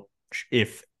Vanderbilt,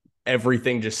 if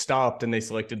everything just stopped and they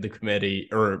selected the committee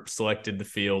or selected the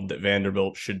field, that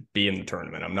Vanderbilt should be in the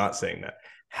tournament. I'm not saying that.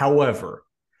 However,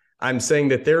 I'm saying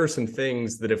that there are some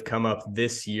things that have come up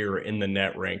this year in the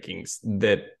net rankings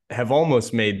that have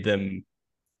almost made them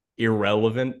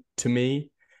irrelevant to me.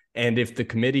 And if the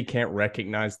committee can't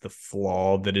recognize the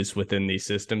flaw that is within these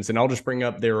systems, and I'll just bring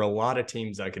up, there are a lot of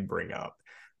teams I could bring up.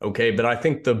 Okay. But I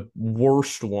think the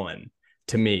worst one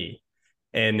to me,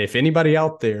 and if anybody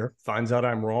out there finds out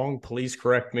I'm wrong, please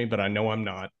correct me, but I know I'm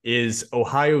not, is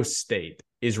Ohio State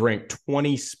is ranked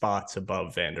 20 spots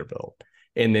above Vanderbilt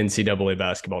in the NCAA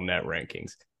basketball net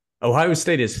rankings. Ohio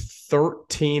State is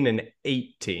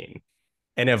 13-18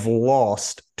 and have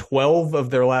lost 12 of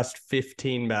their last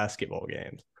 15 basketball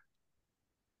games.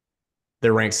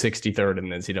 They're ranked 63rd in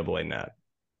the NCAA net.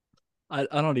 I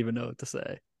don't even know what to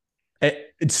say.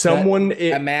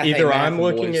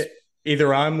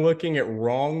 Either I'm looking at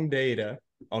wrong data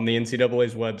on the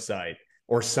NCAA's website,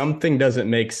 or something doesn't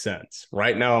make sense.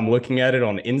 Right now, I'm looking at it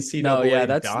on NCAA. No, yeah,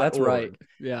 that's right.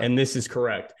 Yeah, and this is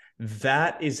correct.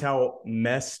 That is how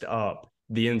messed up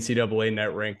the NCAA net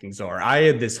rankings are. I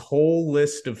had this whole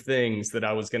list of things that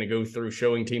I was going to go through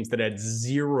showing teams that had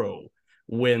 0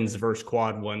 wins versus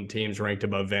quad 1 teams ranked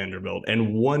above Vanderbilt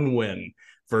and 1 win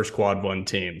versus quad 1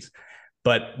 teams.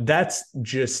 But that's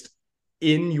just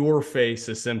in your face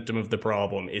a symptom of the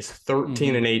problem is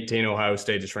 13 and 18. Ohio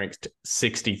State is ranked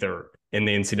 63rd in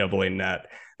the NCAA net.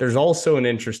 There's also an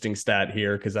interesting stat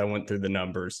here because I went through the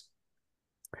numbers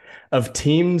of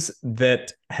teams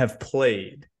that have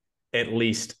played at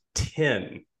least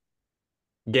 10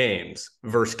 games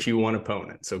versus Q1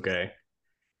 opponents, okay,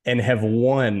 and have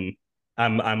won.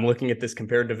 I'm looking at this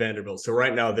compared to Vanderbilt. So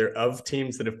right now, they're of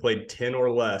teams that have played 10 or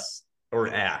less,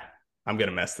 I'm going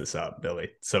to mess this up, Billy.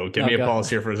 So give me a pause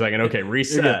here for a second. Okay,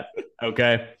 reset.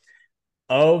 Okay.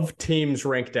 Of teams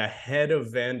ranked ahead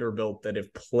of Vanderbilt that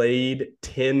have played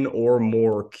 10 or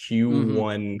more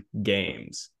Q1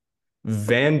 games,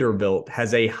 Vanderbilt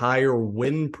has a higher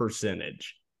win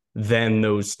percentage than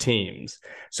those teams.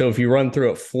 So if you run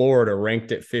through it, Florida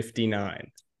ranked at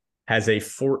 59 has a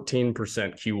 14%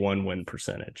 Q1 win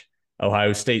percentage.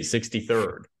 Ohio State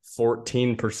 63rd,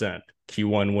 14%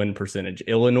 Q1 win percentage.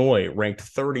 Illinois ranked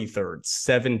 33rd,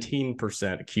 17%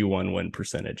 Q1 win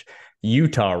percentage.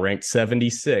 Utah ranked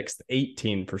 76th,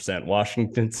 18%.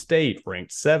 Washington State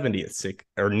ranked 70th,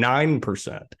 or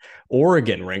 9%.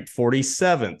 Oregon ranked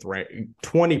 47th, ranked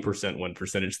 20% win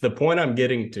percentage. The point I'm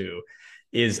getting to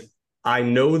is I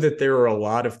know that there are a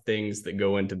lot of things that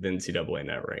go into the NCAA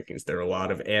net rankings. There are a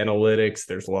lot of analytics.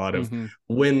 There's a lot of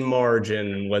win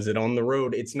margin. And was it on the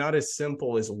road? It's not as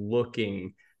simple as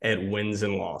looking at wins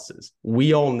and losses.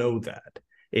 We all know that.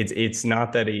 It's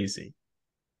not that easy.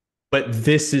 But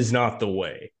this is not the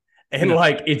way. And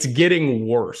it's getting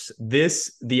worse. The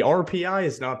RPI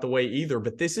is not the way either,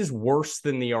 but this is worse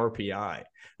than the RPI.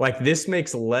 This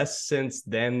makes less sense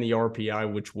than the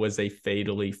RPI, which was a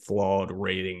fatally flawed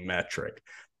rating metric.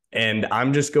 And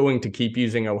I'm just going to keep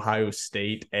using Ohio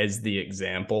State as the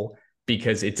example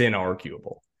because it's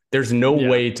inarguable. There's no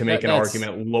way to make an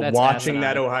argument watching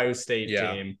that Ohio State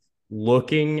team,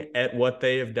 looking at what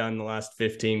they have done the last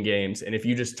 15 games. And if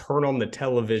you just turn on the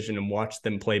television and watch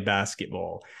them play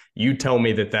basketball, you tell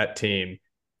me that team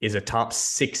is a top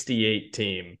 68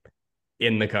 team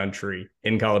in the country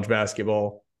in college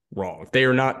basketball. Wrong. They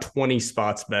are not 20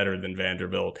 spots better than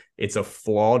Vanderbilt. It's a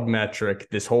flawed metric.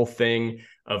 This whole thing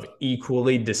of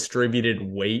equally distributed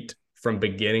weight from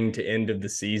beginning to end of the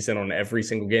season on every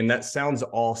single game, that sounds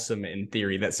awesome in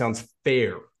theory. That sounds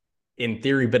fair in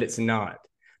theory, but it's not,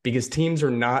 because teams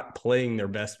are not playing their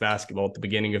best basketball at the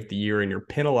beginning of the year, and you're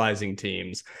penalizing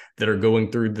teams that are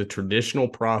going through the traditional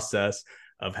process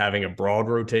of having a broad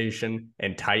rotation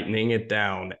and tightening it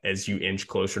down as you inch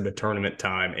closer to tournament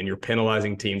time. And you're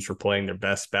penalizing teams for playing their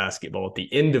best basketball at the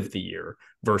end of the year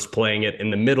versus playing it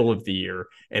in the middle of the year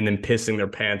and then pissing their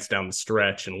pants down the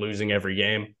stretch and losing every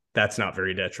game. That's not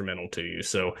very detrimental to you.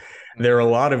 So there are a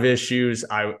lot of issues.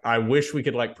 I wish we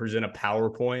could present a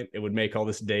PowerPoint. It would make all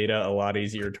this data a lot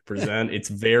easier to present. It's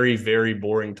very, very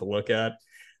boring to look at.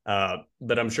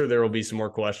 But I'm sure there will be some more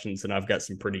questions, and I've got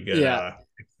some pretty good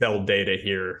Excel data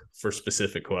here for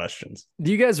specific questions.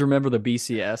 Do you guys remember the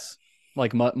BCS?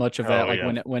 Much of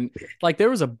that, when there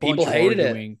was a bunch people of hated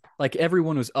arguing, it.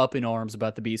 Everyone was up in arms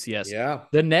about the BCS. Yeah,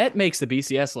 the net makes the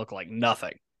BCS look like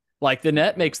nothing. The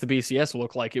net makes the BCS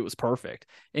look like it was perfect,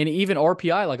 and even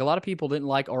RPI. A lot of people didn't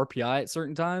like RPI at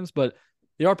certain times, but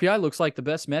the RPI looks like the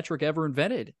best metric ever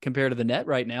invented compared to the net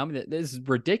right now. I mean, this is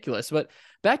ridiculous. But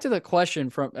back to the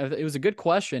question it was a good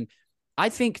question. I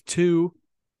think too,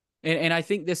 and I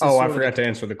think this is. I forgot to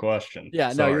answer the question.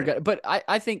 Yeah, sorry. No, you're good. But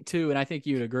I think too, and I think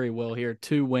you'd agree, Will, here,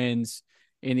 2 wins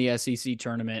in the SEC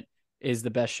tournament is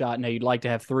the best shot. Now, you'd like to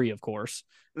have 3, of course.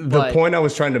 The point I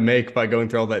was trying to make by going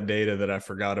through all that data that I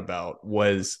forgot about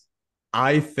was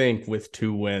I think with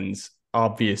 2 wins,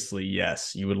 obviously,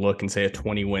 yes, you would look and say a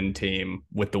 20-win team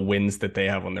with the wins that they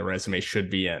have on their resume should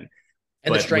be in.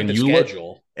 And the strength of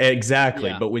schedule. Exactly.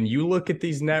 Yeah. But when you look at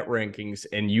these net rankings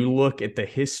and you look at the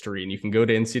history, and you can go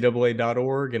to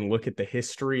NCAA.org and look at the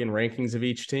history and rankings of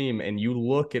each team, and you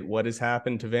look at what has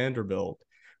happened to Vanderbilt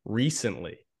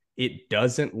recently, it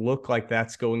doesn't look like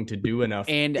that's going to do enough.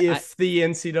 And if the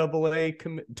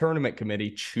NCAA tournament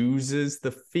committee chooses the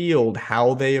field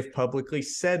how they have publicly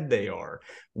said they are,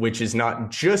 which is not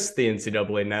just the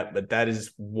NCAA net, but that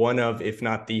is one of, if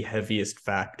not the heaviest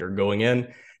factor going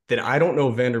in, then I don't know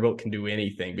if Vanderbilt can do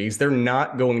anything, because they're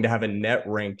not going to have a net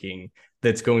ranking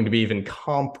that's going to be even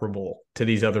comparable to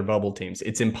these other bubble teams.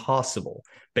 It's impossible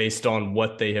based on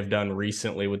what they have done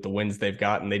recently with the wins they've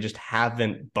gotten. They just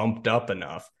haven't bumped up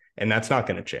enough. And that's not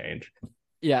going to change.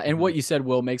 Yeah, and what you said,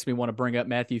 Will, makes me want to bring up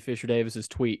Matthew Fisher-Davis's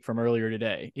tweet from earlier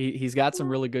today. He's got some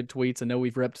really good tweets. I know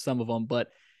we've repped some of them, but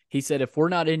he said, if we're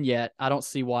not in yet, I don't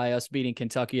see why us beating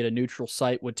Kentucky at a neutral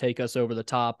site would take us over the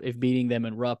top if beating them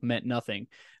in Rupp meant nothing.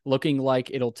 Looking like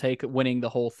it'll take winning the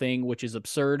whole thing, which is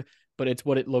absurd, but it's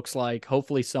what it looks like.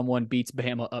 Hopefully someone beats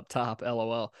Bama up top,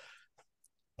 LOL.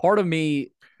 Part of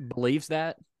me believes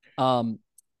that, but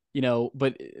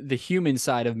the human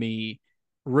side of me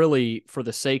really, for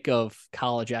the sake of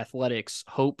college athletics,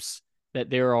 hopes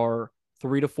that there are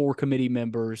 3 to 4 committee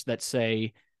members that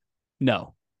say,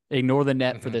 no, ignore the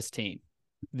net for this team.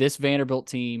 This Vanderbilt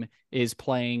team is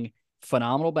playing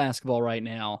phenomenal basketball right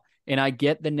now. And I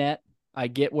get the net. I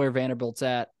get where Vanderbilt's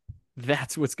at.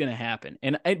 That's what's going to happen.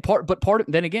 Part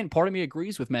of me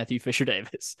agrees with Matthew Fisher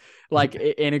Davis,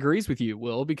 and agrees with you,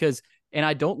 Will, because, and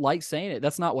I don't like saying it.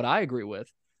 That's not what I agree with,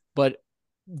 but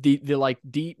the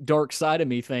deep dark side of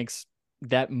me thinks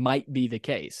that might be the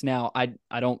case. Now, I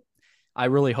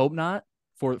really hope not,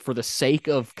 for the sake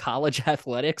of college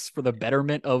athletics, for the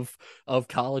betterment of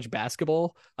college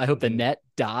basketball. I hope the net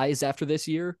dies after this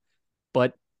year,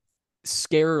 but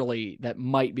scarily that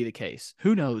might be the case.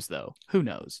 Who knows though? Who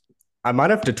knows? I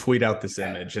might have to tweet out this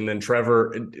image, and then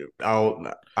Trevor,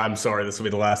 I'm sorry, this will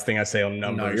be the last thing I say on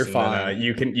numbers. No, you're fine.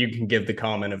 You can give the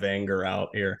comment of anger out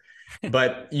here,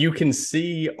 but you can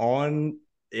see on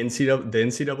the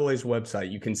NCAA's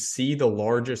website, you can see the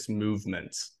largest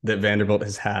movements that Vanderbilt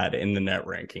has had in the net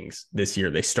rankings this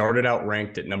year. They started out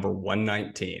ranked at number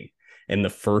 119 in the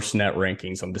first net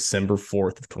rankings on December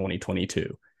 4th of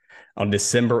 2022. On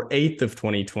December 8th of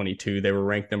 2022, they were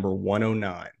ranked number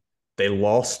 109. They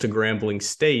lost to Grambling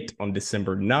State on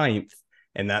December 9th,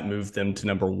 and that moved them to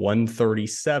number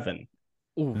 137.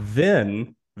 Ooh.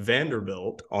 Then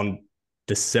Vanderbilt on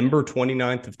December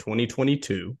 29th of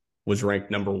 2022 was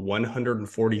ranked number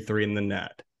 143 in the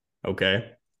net.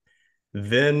 Okay.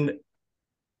 Then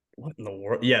what in the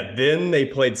world? Yeah. Then they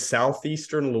played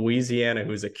Southeastern Louisiana,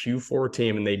 who's a Q4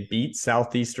 team, and they beat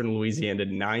Southeastern Louisiana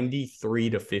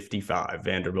 93-55.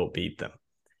 Vanderbilt beat them.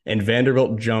 And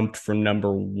Vanderbilt jumped from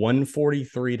number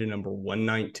 143 to number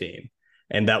 119.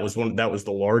 And that was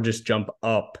the largest jump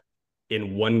up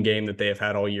in one game that they have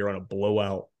had all year on a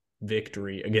blowout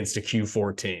victory against a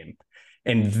Q4 team.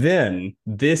 And then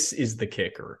this is the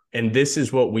kicker. And this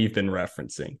is what we've been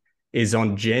referencing, is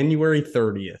on January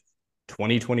 30th,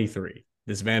 2023,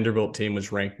 this Vanderbilt team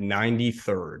was ranked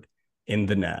 93rd in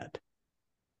the net.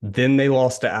 Then they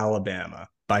lost to Alabama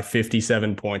by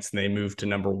 57 points, and they moved to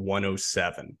number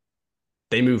 107.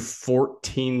 They moved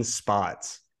 14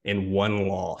 spots in one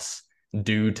loss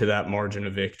due to that margin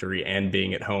of victory and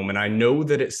being at home. And I know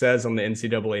that it says on the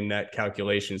NCAA net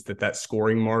calculations that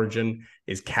scoring margin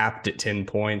is capped at 10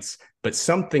 points, but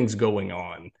something's going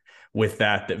on with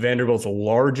that Vanderbilt's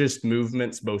largest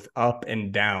movements, both up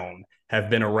and down, have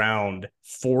been around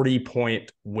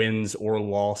 40-point wins or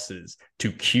losses to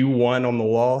Q1 on the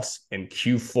loss and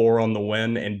Q4 on the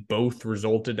win, and both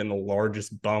resulted in the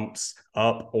largest bumps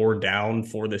up or down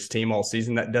for this team all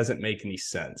season. That doesn't make any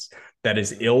sense. That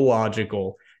is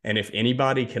illogical. And if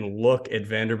anybody can look at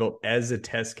Vanderbilt as a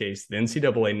test case, the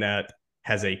NCAA net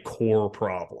has a core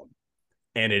problem,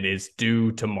 and it is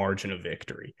due to margin of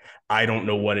victory. I don't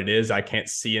know what it is. I can't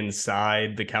see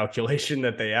inside the calculation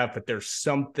that they have, but there's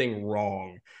something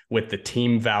wrong with the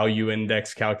team value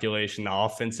index calculation, the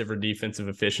offensive or defensive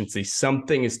efficiency.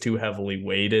 Something is too heavily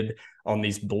weighted on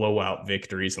these blowout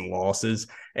victories and losses,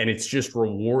 and it's just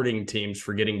rewarding teams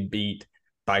for getting beat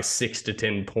by 6 to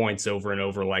 10 points over and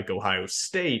over, like Ohio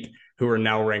State, who are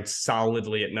now ranked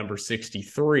solidly at number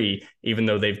 63, even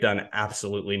though they've done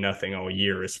absolutely nothing all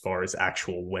year as far as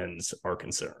actual wins are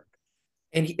concerned.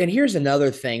 And here's another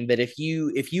thing, that if the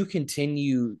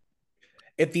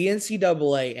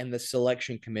NCAA and the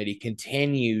selection committee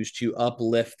continues to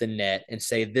uplift the net and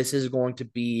say this is going to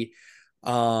be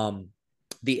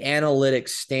the analytic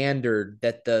standard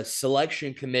that the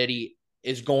selection committee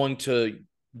is going to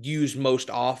use most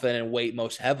often and weight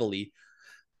most heavily,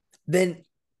 then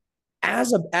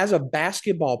as a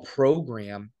basketball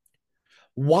program,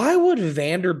 why would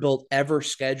Vanderbilt ever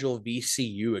schedule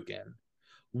VCU again?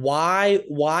 Why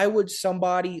would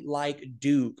somebody like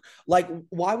Duke,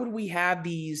 why would we have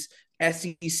these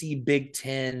SEC Big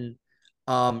Ten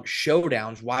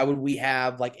showdowns? Why would we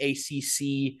have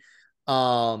ACC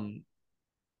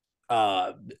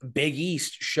Big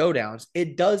East showdowns?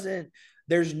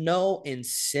 There's no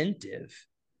incentive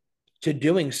to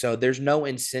doing so. There's no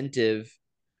incentive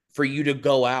for you to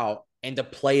go out and to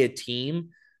play a team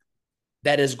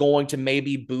that is going to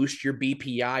maybe boost your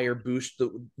BPI or boost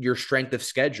your strength of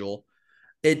schedule.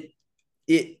 It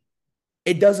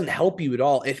doesn't help you at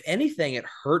all. If anything, it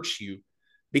hurts you,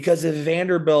 because if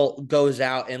Vanderbilt goes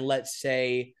out and, let's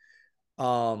say,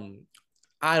 I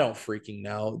don't freaking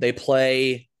know, they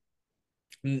play,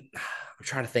 I'm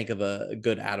trying to think of a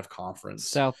good out of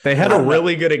conference. They had a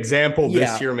really good example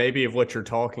this year, maybe, of what you're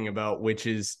talking about, which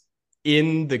is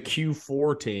in the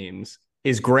Q4 teams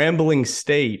is Grambling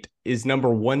State is number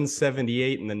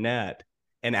 178 in the net,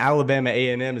 and Alabama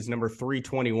A&M is number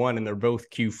 321, and they're both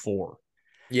Q4.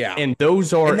 Yeah. And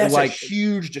those are, and that's like, a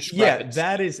huge discrepancy.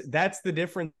 Yeah, that's the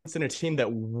difference in a team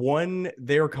that won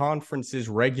their conference's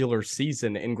regular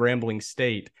season in Grambling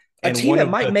State. A team that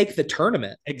might make the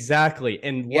tournament. Exactly.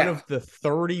 And one of the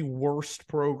 30 worst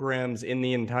programs in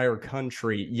the entire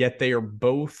country, yet they are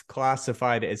both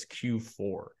classified as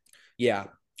Q4. Yeah.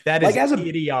 That is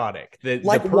idiotic. The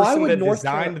person that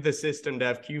designed the system to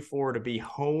have Q4 to be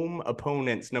home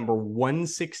opponents number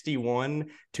 161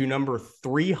 to number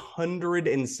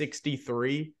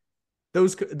 363,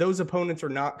 those opponents are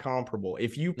not comparable.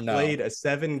 If you played a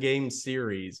 7-game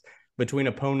series between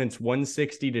opponents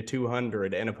 160 to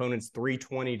 200 and opponents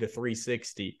 320 to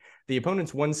 360, the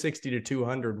opponents 160 to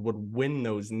 200 would win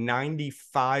those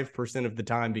 95% of the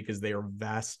time because they are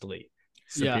vastly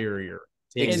superior.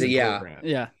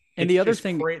 Yeah. And the other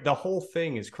thing, the whole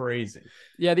thing is crazy.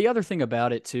 Yeah. The other thing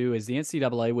about it too is the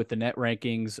NCAA with the net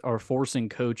rankings are forcing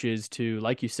coaches to,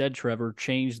 like you said, Trevor,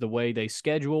 change the way they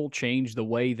schedule, change the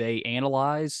way they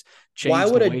analyze. Why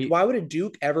would a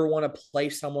Duke ever want to play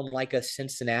someone like a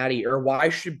Cincinnati, or why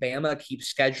should Bama keep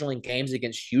scheduling games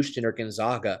against Houston or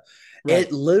Gonzaga? Right.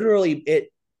 It literally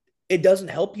it doesn't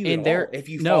help you at all if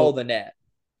you follow the net.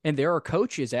 And there are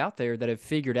coaches out there that have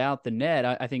figured out the net.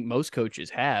 I think most coaches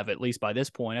have, at least by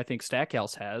this point. I think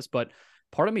Stackhouse has, but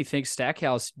part of me thinks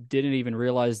Stackhouse didn't even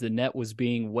realize the net was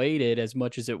being weighted as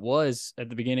much as it was at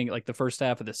the beginning, like the first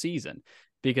half of the season,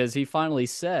 because he finally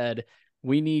said,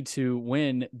 we need to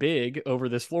win big over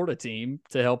this Florida team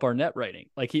to help our net rating.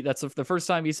 Like that's the first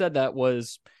time he said that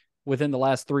was within the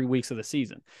last 3 weeks of the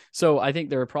season. So I think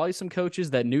there are probably some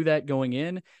coaches that knew that going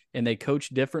in, and they coach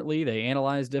differently. They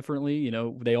analyze differently. You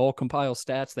know, they all compile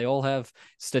stats. They all have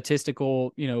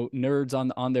statistical, nerds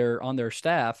on their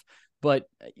staff. But,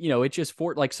 it just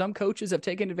like some coaches have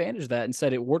taken advantage of that and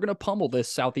said, we're going to pummel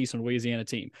this Southeastern Louisiana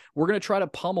team. We're going to try to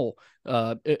pummel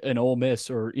an Ole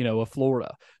Miss or, a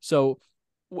Florida. So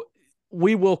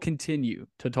we will continue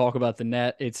to talk about the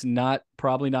net. It's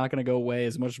probably not going to go away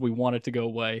as much as we want it to go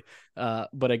away.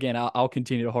 But again, I'll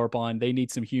continue to harp on, they need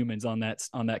some humans on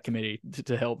that committee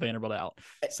to help Vanderbilt out.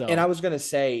 So, and I was going to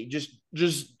say, just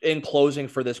in closing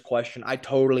for this question, I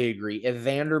totally agree. If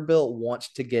Vanderbilt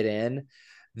wants to get in,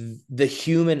 the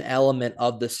human element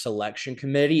of the selection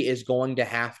committee is going to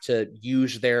have to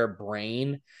use their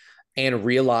brain and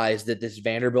realize that this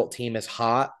Vanderbilt team is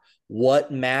hot. What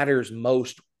matters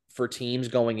most for teams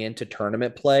going into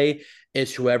tournament play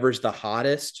is whoever's the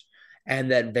hottest,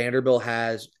 and that Vanderbilt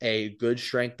has a good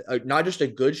strength, not just a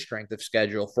good strength of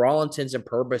schedule, for all intents and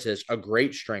purposes, a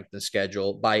great strength of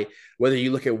schedule by whether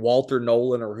you look at Walter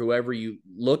Nolan or whoever you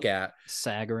look at.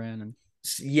 Sagarin.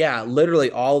 Yeah,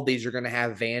 literally all of these are going to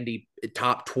have Vandy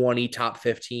top 20, top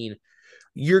 15.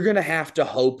 You're going to have to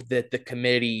hope that the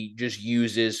committee just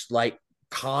uses like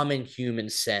common human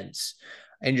sense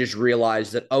and just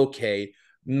realize that, okay,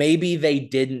 maybe they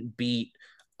didn't beat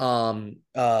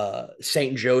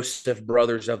St. Joseph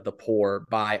Brothers of the Poor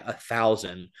by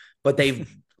 1,000, but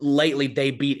lately they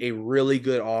beat a really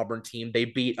good Auburn team. They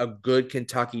beat a good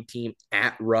Kentucky team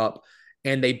at Rupp,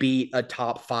 and they beat a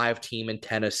top 5 team in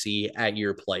Tennessee at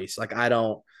your place. Like, I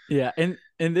don't. Yeah. And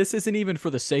this isn't even for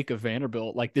the sake of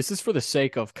Vanderbilt. Like, this is for the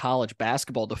sake of college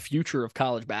basketball, the future of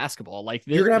college basketball. Like,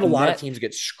 you're gonna have a lot of teams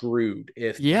get screwed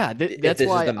if that's this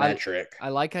why is the metric. I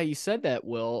like how you said that,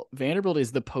 Will. Vanderbilt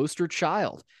is the poster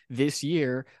child this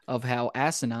year of how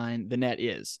asinine the net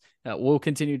is. We'll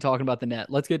continue talking about the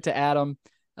net. Let's get to Adam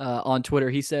on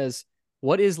Twitter. He says,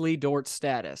 "What is Lee Dort's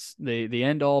status? The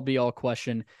end all be all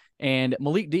question." And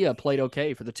Malik Dia played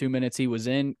okay for the 2 minutes he was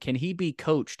in. Can he be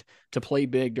coached to play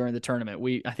big during the tournament?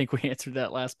 I think we answered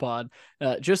that last pod.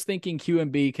 Just thinking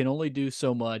QMB can only do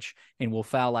so much and will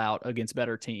foul out against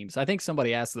better teams. I think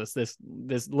somebody asked this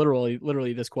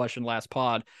literally this question last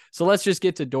pod. So let's just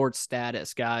get to Dort's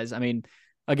status, guys. I mean,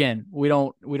 again, we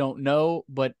don't know,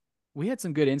 but we had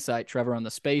some good insight, Trevor, on the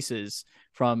spaces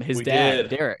from his dad,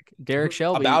 Derek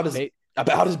Shelby.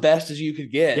 About as best as you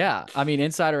could get. Yeah. I mean,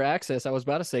 insider access. I was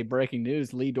about to say breaking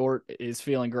news. Lee Dort is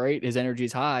feeling great. His energy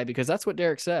is high, because that's what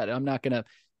Derek said. I'm not going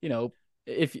to,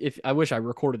 if I wish I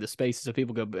recorded the spaces so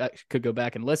people could go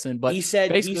back and listen, but he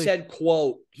said,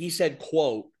 quote,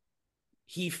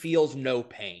 he feels no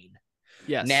pain.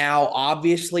 Yes. Now,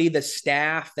 obviously the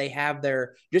staff, they have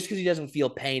just because he doesn't feel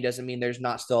pain doesn't mean there's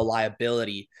not still a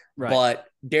liability. Right. But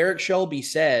Derek Shelby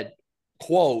said,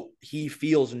 quote, he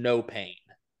feels no pain.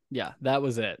 Yeah, that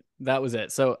was it.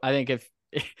 So I think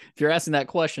if you're asking that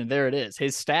question, there it is.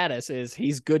 His status is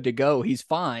he's good to go. He's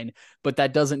fine, but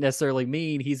that doesn't necessarily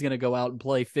mean he's going to go out and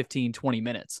play 15, 20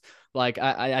 minutes. Like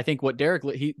I think what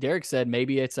Derek said,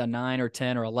 maybe it's a 9 or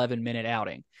 10 or 11-minute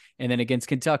outing. And then against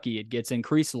Kentucky, it gets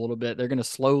increased a little bit. They're going to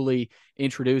slowly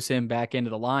introduce him back into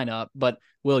the lineup. But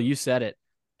Will, you said it,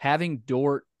 having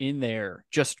Dort in there,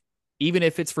 just even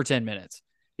if it's for 10 minutes,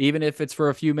 even if it's for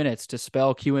a few minutes to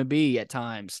spell QMB at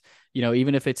times,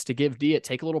 even if it's to give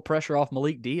take a little pressure off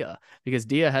Malik Dia, because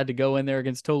Dia had to go in there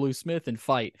against Tolu Smith and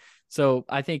fight. So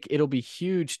I think it'll be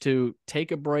huge to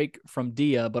take a break from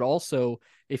Dia, but also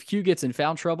if Q gets in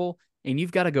foul trouble and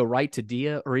you've got to go right to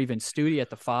Dia or even Studi at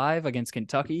the 5 against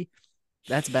Kentucky,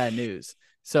 that's bad news.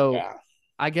 So yeah.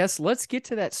 I guess let's get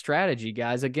to that strategy,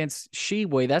 guys, against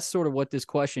Sheboy. That's sort of what this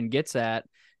question gets at.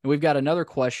 And we've got another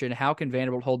question. How can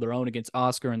Vanderbilt hold their own against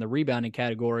Oscar in the rebounding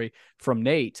category from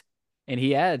Nate? And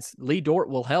he adds, Lee Dort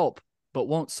will help, but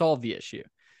won't solve the issue.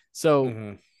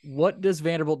 So what does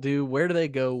Vanderbilt do? Where do they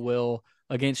go, Will,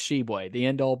 against Sheboy? The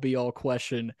end-all, be-all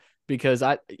question, because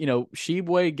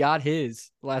Sheboy got his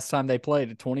last time they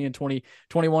played at 20 and 20,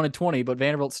 21 and 20, but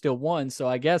Vanderbilt still won. So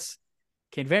I guess,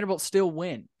 can Vanderbilt still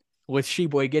win with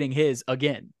Sheboy getting his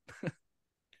again?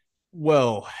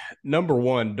 Well, number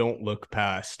one, don't look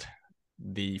past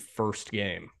the first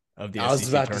game of the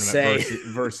SEC tournament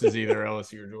versus either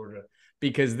LSU or Georgia,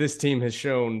 because this team has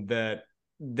shown that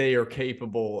they are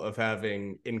capable of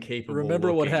having incapable.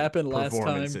 Remember what happened last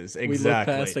time? Exactly. We looked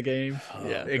past a game.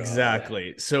 Yeah,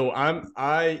 exactly. So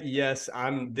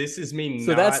this is me.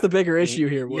 So that's the bigger issue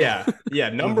here. Will. Yeah.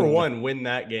 Number one, win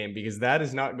that game, because that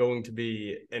is not going to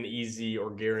be an easy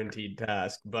or guaranteed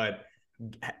task. But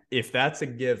if that's a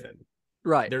given,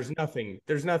 right, there's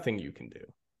nothing you can do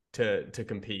to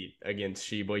compete against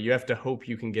Sheboy. You have to hope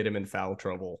you can get him in foul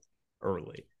trouble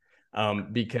early,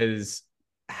 because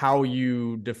how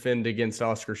you defend against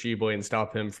Oscar Sheboy and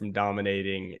stop him from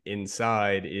dominating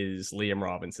inside is Liam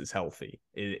Robbins is healthy,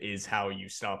 is how you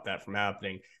stop that from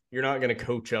happening. You're not going to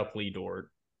coach up Lee Dort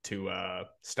to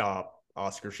stop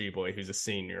Oscar Sheboy, who's a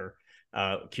senior.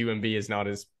 QMB is not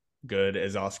as good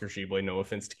as Oscar Sheboy. No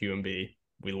offense to QMB.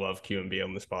 We love QMB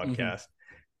on this podcast.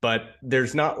 But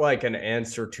there's not like an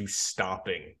answer to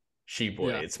stopping Sheboy.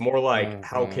 Yeah. It's more like,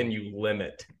 how can you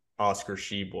limit Oscar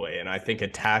Sheboy? And I think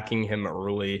attacking him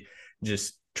early,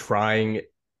 just trying,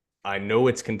 I know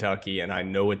it's Kentucky and I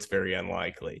know it's very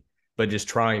unlikely, but just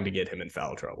trying to get him in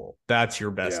foul trouble. That's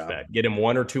your best bet. Get him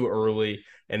 1 or 2 early.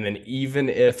 And then even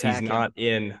if he's not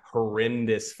in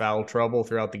horrendous foul trouble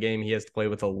throughout the game, he has to play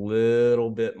with a little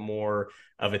bit more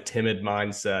of a timid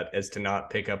mindset as to not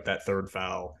pick up that third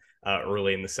foul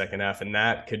early in the second half. And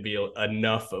that could be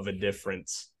enough of a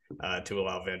difference to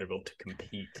allow Vanderbilt to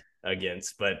compete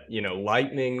against. But,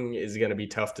 Lightning is going to be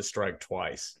tough to strike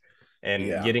twice.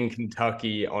 And getting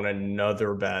Kentucky on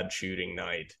another bad shooting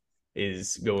night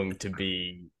is going to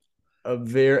be a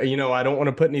very, I don't want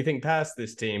to put anything past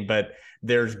this team, but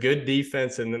there's good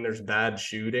defense and then there's bad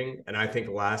shooting. And I think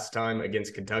last time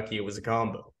against Kentucky, it was a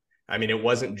combo. I mean, it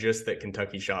wasn't just that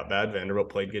Kentucky shot bad. Vanderbilt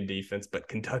played good defense, but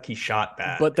Kentucky shot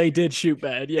bad. But they did shoot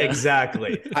bad, yeah.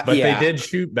 Exactly. But they did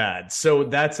shoot bad. So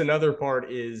that's another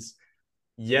part is,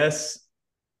 yes.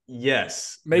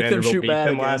 Make them shoot bad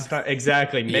them last time.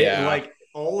 Exactly. Like,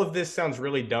 all of this sounds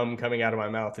really dumb coming out of my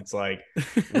mouth. It's like,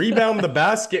 rebound the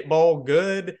basketball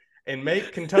good and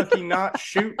make Kentucky not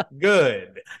shoot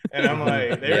good. And I'm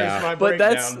like, there's my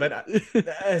breakdown. But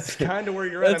that's kind of where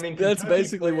you're at. I mean, that's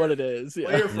basically what it is.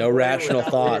 Yeah. No rational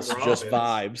thoughts, just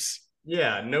vibes.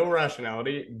 Yeah, no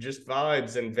rationality, just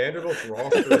vibes. And Vanderbilt's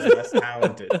roster is less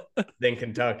talented than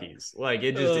Kentucky's. Like,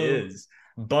 it just is.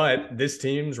 But this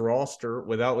team's roster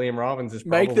without Liam Robbins is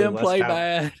probably make them less play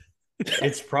talented. bad.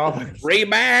 It's probably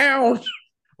rebound.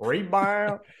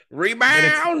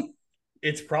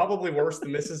 It's probably worse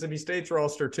than Mississippi State's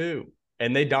roster too,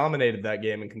 and they dominated that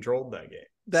game and controlled that game.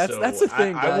 That's the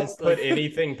thing, guys. I won't put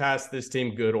anything past this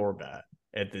team, good or bad,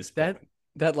 at this point.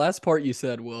 That last part you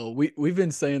said, Will, we've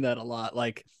been saying that a lot.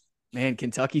 Like, man,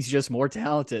 Kentucky's just more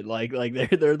talented. Like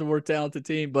they're the more talented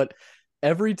team, but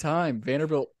every time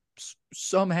Vanderbilt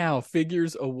somehow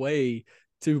figures a way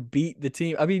to beat the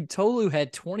team. I mean, Tolu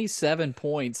had 27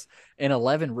 points and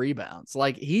 11 rebounds.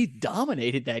 Like, he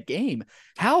dominated that game.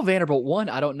 How Vanderbilt won,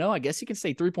 I don't know. I guess you can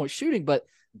say 3-point shooting, but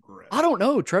I don't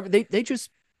know, Trevor.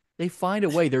 They find a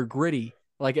way. They're gritty,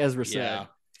 like Ezra said.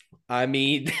 I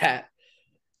mean,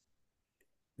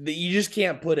 you just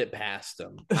can't put it past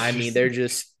them. I mean, they're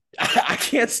just I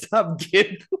can't stop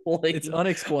giggling. It's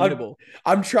unexplainable.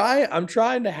 I'm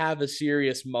trying to have a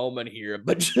serious moment here,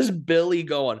 but just Billy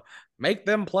going, make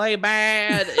them play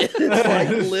bad. It's like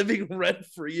living rent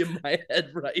free in my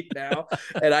head right now,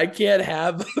 and I can't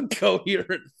have a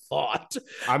coherent thought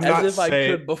I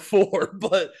could before.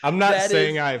 But I'm not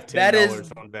saying I have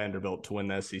 $10 on Vanderbilt to win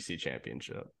the SEC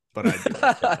championship, but I do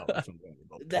have $10 on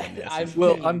Vanderbilt to win the SEC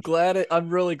championship. I'm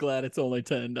really glad it's only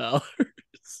 $10.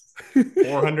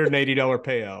 $480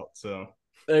 payout. So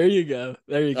there you go.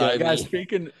 Guys,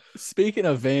 speaking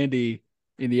of Vandy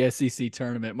in the SEC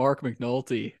tournament, Mark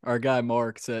McNulty, our guy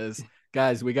Mark, says,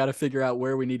 guys, we got to figure out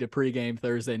where we need to pregame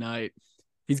Thursday night.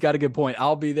 He's got a good point.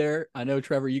 I'll be there. I know,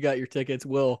 Trevor, you got your tickets.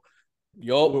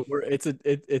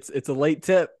 It's a late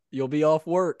tip. You'll be off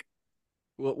work.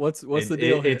 What's the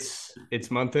deal here?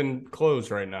 It's month end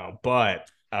close right now, but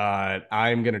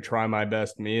I'm going to try my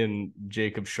best. Me and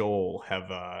Jacob Scholl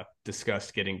have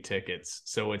discussed getting tickets.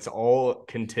 So it's all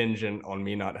contingent on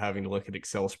me not having to look at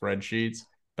Excel spreadsheets,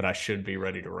 but I should be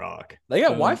ready to rock. They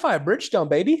got Wi-Fi at Bridgestone,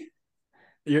 baby.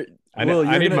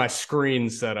 I need my screen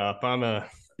set up.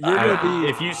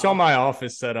 If you saw my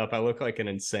office set up, I look like an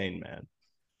insane man.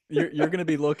 You're going to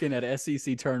be looking at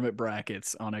SEC tournament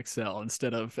brackets on Excel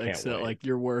instead of Excel, like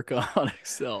your work on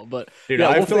Excel. But dude,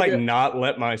 I have to like not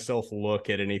let myself look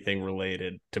at anything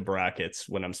related to brackets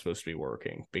when I'm supposed to be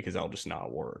working, because I'll just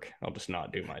not work. I'll just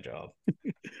not do my job.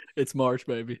 It's March,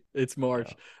 baby. It's March.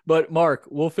 Yeah. But Mark,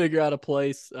 we'll figure out a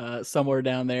place somewhere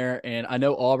down there. And I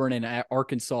know Auburn and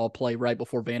Arkansas play right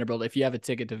before Vanderbilt. If you have a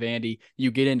ticket to Vandy,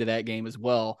 you get into that game as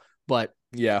well. But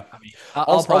yeah, I mean,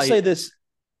 I'll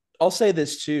say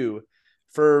this too.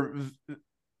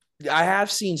 I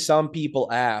have seen some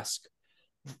people ask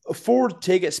for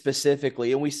tickets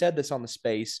specifically, and we said this on the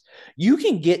space. You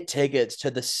can get tickets to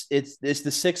it's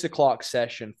the 6 o'clock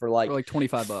session for like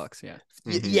 $25. Yeah.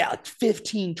 Yeah.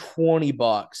 15,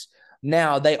 $20.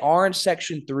 Now they are in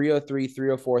section 303,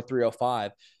 304,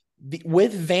 305.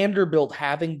 With Vanderbilt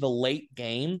having the late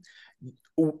game,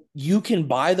 you can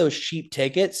buy those cheap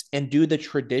tickets and do the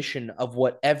tradition of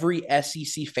what every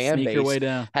SEC fan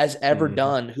base has ever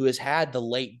done who has had the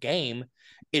late game,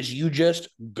 is you just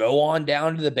go on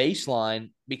down to the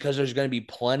baseline because there's going to be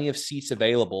plenty of seats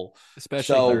available.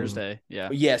 Especially Thursday. Yeah.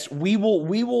 Yes, we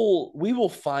will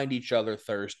find each other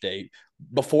Thursday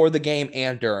before the game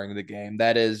and during the game.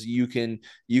 That is, you can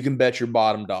bet your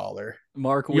bottom dollar.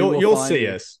 Mark, you'll see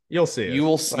us. You'll see us. You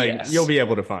will see us. You'll be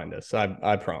able to find us.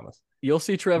 I promise. You'll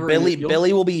see Trevor.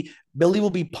 Billy will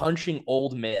be punching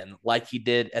old men like he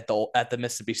did at the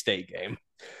Mississippi State game.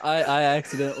 I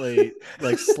accidentally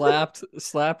like slapped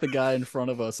the guy in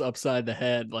front of us upside the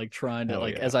head, like trying to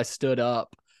as I stood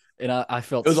up, and I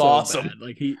felt it was so awesome. bad.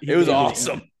 Like it was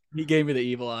awesome. He gave me the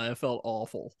evil eye. I felt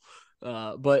awful.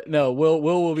 But no, Will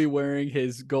will be wearing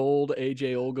his gold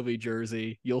AJ Ogilvy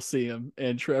jersey. You'll see him,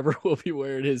 and Trevor will be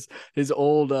wearing his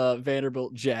old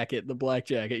Vanderbilt jacket, the black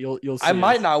jacket. You'll see. I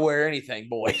might not wear anything,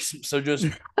 boys. So just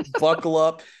buckle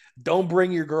up. Don't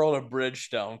bring your girl to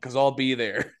Bridgestone because I'll be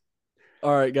there.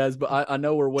 All right, guys, but I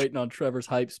know we're waiting on Trevor's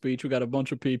hype speech. We got a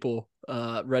bunch of people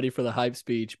ready for the hype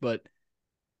speech, but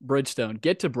Bridgestone,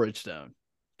 get to Bridgestone,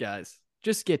 guys.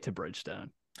 Just get to Bridgestone.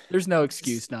 There's no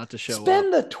excuse not to show up.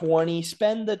 Spend the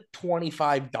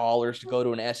 $25 to go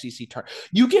to an SEC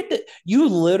tournament. You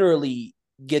literally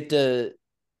get to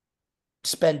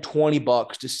spend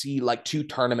 $20 to see like 2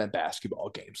 tournament basketball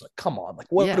games. Like, come on, like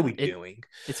what are we doing?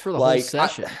 It's for the whole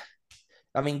session.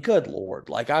 I mean, good Lord,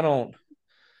 like I don't.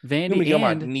 Vandy, get on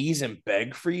my knees and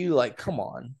beg for you. Like, come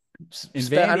on.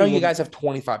 I know you guys have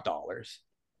 $25.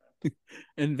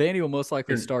 And Vandy will most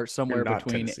likely start somewhere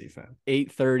between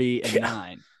 8:30 and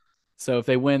 9. So if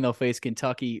they win, they'll face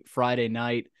Kentucky Friday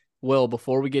night. Will,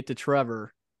 before we get to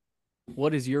Trevor,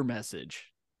 what is your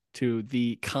message to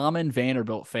the common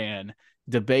Vanderbilt fan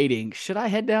debating, should I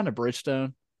head down to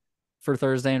Bridgestone for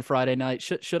Thursday and Friday night?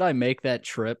 Should I make that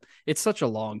trip? It's such a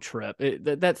long trip.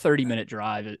 That 30-minute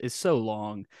drive is so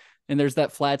long. And there's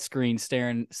that flat screen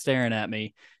staring at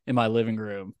me in my living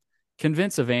room.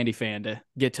 Convince a Vandy fan to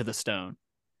get to the Stone.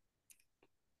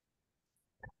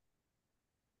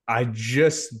 I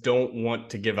just don't want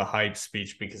to give a hype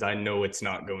speech because I know it's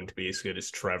not going to be as good as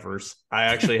Trevor's. I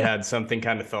actually had something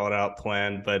kind of thought out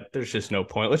planned, but there's just no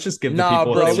point. Let's just give the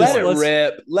people. Bro,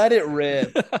 let it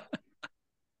rip.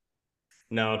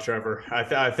 No, Trevor.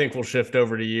 I think we'll shift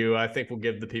over to you. I think we'll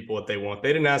give the people what they want.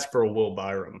 They didn't ask for a Will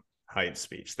Byram hype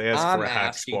speech. They asked for a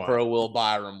hack squad. For a Will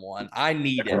Byram one. I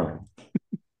need it.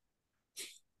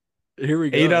 Here we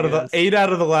go. 8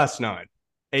 out of the last 9.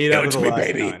 8 out of the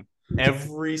last 9.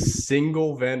 Every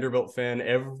single Vanderbilt fan,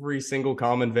 every single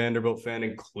common Vanderbilt fan,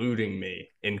 including me,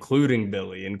 including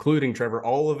Billy, including Trevor,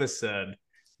 all of us said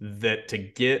that to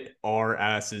get our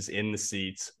asses in the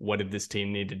seats, what did this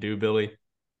team need to do, Billy?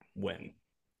 win.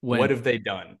 Win. What have they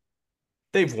done?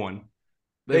 They've won.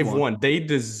 They've won. They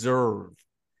deserve.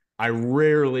 I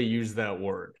rarely use that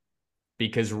word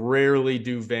because rarely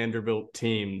do Vanderbilt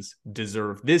teams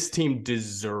deserve. This team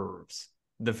deserves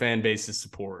the fan base's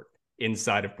support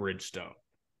inside of Bridgestone.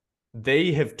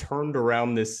 They have turned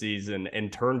around this season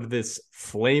and turned this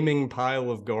flaming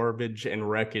pile of garbage and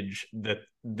wreckage that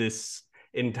this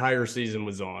entire season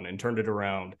was on and turned it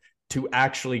around to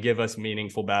actually give us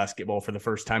meaningful basketball for the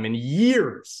first time in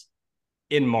years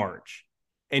in March.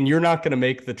 And you're not going to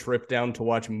make the trip down to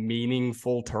watch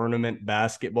meaningful tournament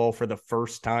basketball for the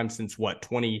first time since what,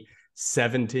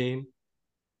 2017?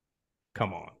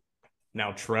 Come on.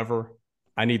 Now, Trevor,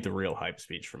 I need the real hype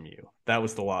speech from you. That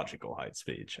was the logical hype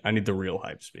speech. I need the real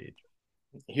hype speech.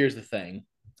 Here's the thing,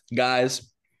 guys.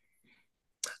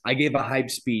 I gave a hype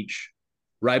speech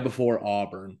right before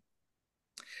Auburn.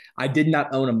 I did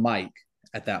not own a mic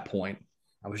at that point.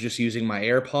 I was just using my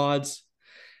AirPods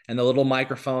and the little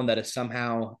microphone that is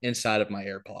somehow inside of my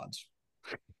AirPods.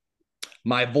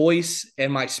 My voice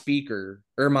and my speaker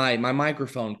or my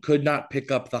microphone could not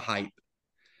pick up the hype,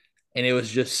 and it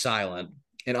was just silent.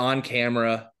 And on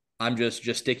camera, I'm just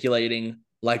gesticulating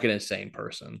like an insane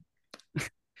person.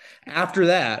 After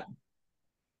that,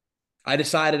 I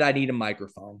decided I need a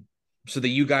microphone so that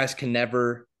you guys can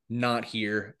never not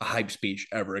hear a hype speech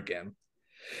ever again.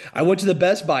 I went to the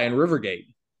Best Buy in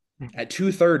Rivergate at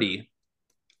 2:30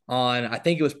 on, I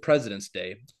think it was President's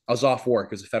Day. I was off work.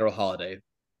 It was a federal holiday.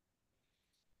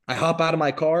 I hop out of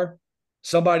my car.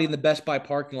 Somebody in the Best Buy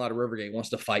parking lot of Rivergate wants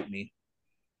to fight me.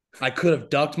 I could have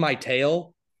ducked my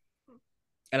tail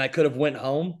and I could have went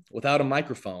home without a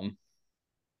microphone.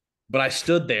 But I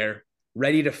stood there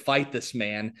ready to fight this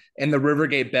man in the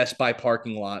Rivergate Best Buy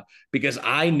parking lot because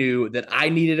I knew that I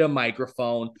needed a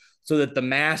microphone so that the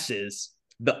masses,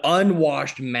 the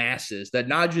unwashed masses, that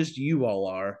not just you all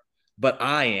are, but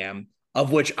I am,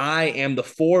 of which I am the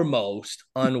foremost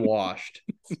unwashed,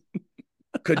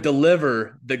 could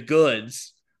deliver the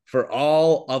goods for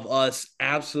all of us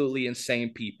absolutely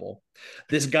insane people.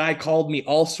 This guy called me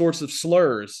all sorts of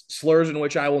slurs in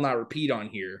which I will not repeat on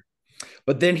here.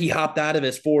 But then he hopped out of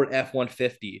his Ford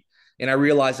F-150, and I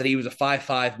realized that he was a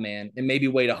 5'5" man and maybe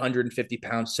weighed 150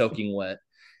 pounds soaking wet.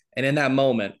 And in that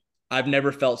moment, I've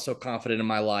never felt so confident in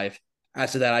my life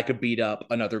as to that I could beat up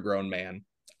another grown man.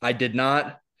 I did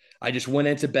not. I just went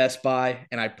into Best Buy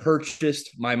and I purchased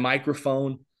my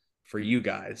microphone for you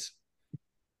guys.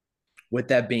 With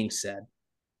that being said,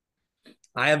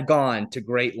 I have gone to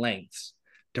great lengths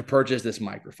to purchase this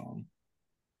microphone.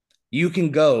 You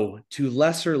can go to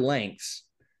lesser lengths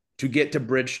to get to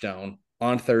Bridgestone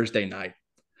on Thursday night.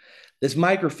 This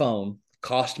microphone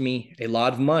cost me a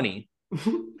lot of money,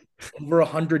 over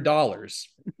 $100.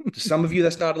 To some of you,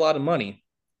 that's not a lot of money.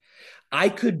 I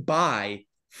could buy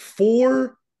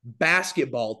 4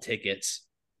 basketball tickets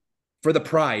for the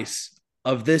price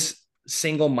of this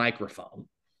single microphone.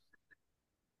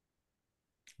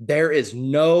 There is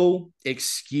no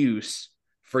excuse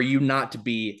for you not to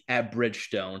be at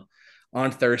Bridgestone on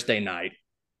Thursday night.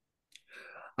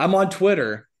 I'm on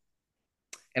Twitter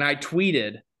and I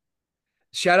tweeted,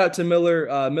 shout out to Miller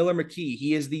McKee.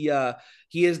 He is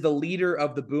the leader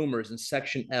of the Boomers in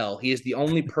Section L. He is the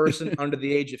only person under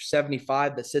the age of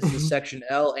 75 that sits in Section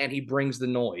L, and he brings the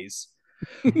noise.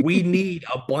 We need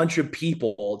a bunch of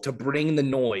people to bring the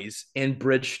noise in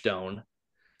Bridgestone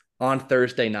on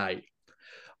Thursday night.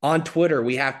 On Twitter,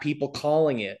 we have people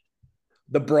calling it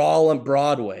the Brawl on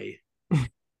Broadway.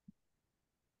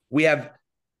 We have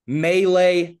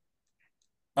Melee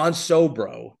on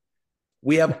Sobro.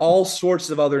 We have all sorts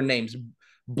of other names.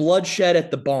 Bloodshed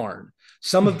at the Barn.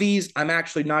 Some of these, I'm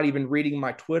actually not even reading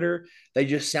my Twitter. They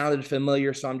just sounded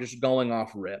familiar, so I'm just going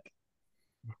off rip.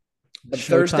 But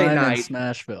Thursday night, in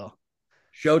Smashville.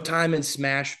 Showtime in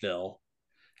Smashville.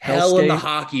 Hell in the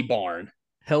Hockey Barn.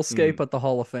 Hellscape at the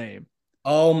Hall of Fame.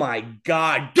 Oh, my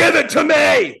God. Give it to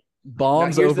me!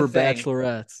 Bombs over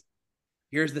bachelorettes.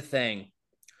 Here's the thing.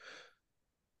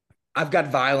 I've got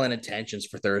violent intentions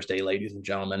for Thursday, ladies and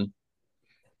gentlemen.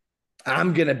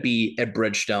 I'm going to be at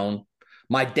Bridgestone.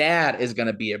 My dad is going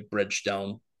to be at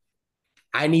Bridgestone.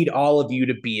 I need all of you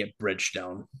to be at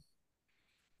Bridgestone.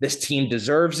 This team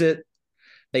deserves it.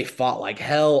 They fought like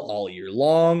hell all year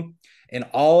long. And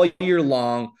all year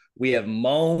long, we have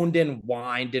moaned and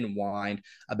whined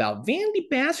about Vandy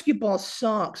basketball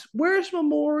sucks. Where's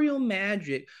Memorial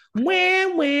Magic?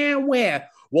 Where?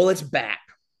 Well, it's back.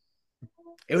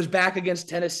 It was back against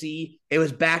Tennessee. It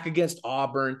was back against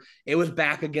Auburn. It was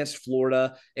back against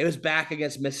Florida. It was back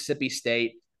against Mississippi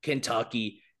State,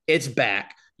 Kentucky. It's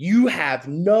back. You have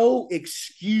no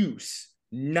excuse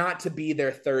not to be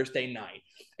there Thursday night.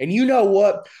 And you know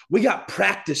what? We got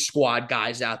practice squad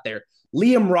guys out there.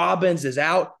 Liam Robbins is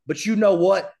out, but you know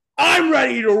what? I'm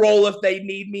ready to roll if they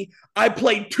need me. I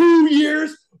played 2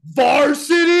 years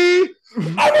varsity.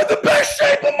 I'm in the best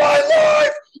shape of my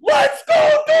life. Let's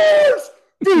go, Dores!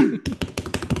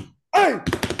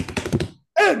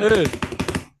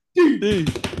 D-A-N-D.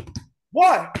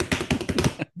 Why?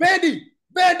 Vandy.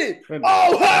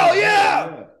 Oh, hell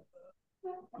yeah!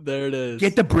 There it is.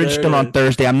 Get the Bridgestone on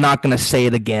Thursday. I'm not going to say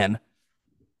it again.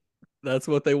 That's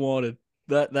what they wanted.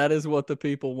 That is what the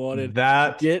people wanted.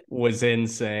 That was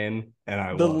insane, and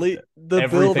I loved it.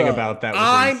 Everything about that was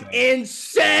I'm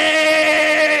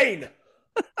insane.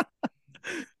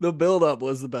 The build-up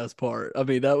was the best part. I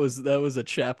mean, that was a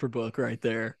chapter book right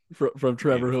there from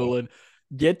Trevor Houlihan.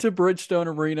 Get to Bridgestone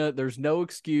Arena. There's no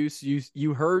excuse.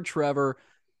 You heard Trevor.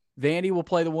 Vandy will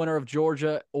play the winner of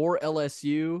Georgia or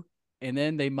LSU, and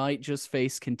then they might just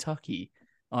face Kentucky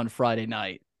on Friday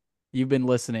night. You've been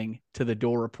listening to the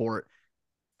Door Report.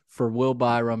 For Will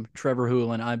Byram, Trevor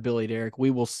Houlihan, I'm Billy Derrick. We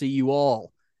will see you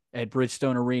all at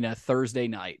Bridgestone Arena Thursday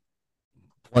night.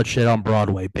 Bloodshed on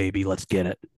Broadway, baby. Let's get it.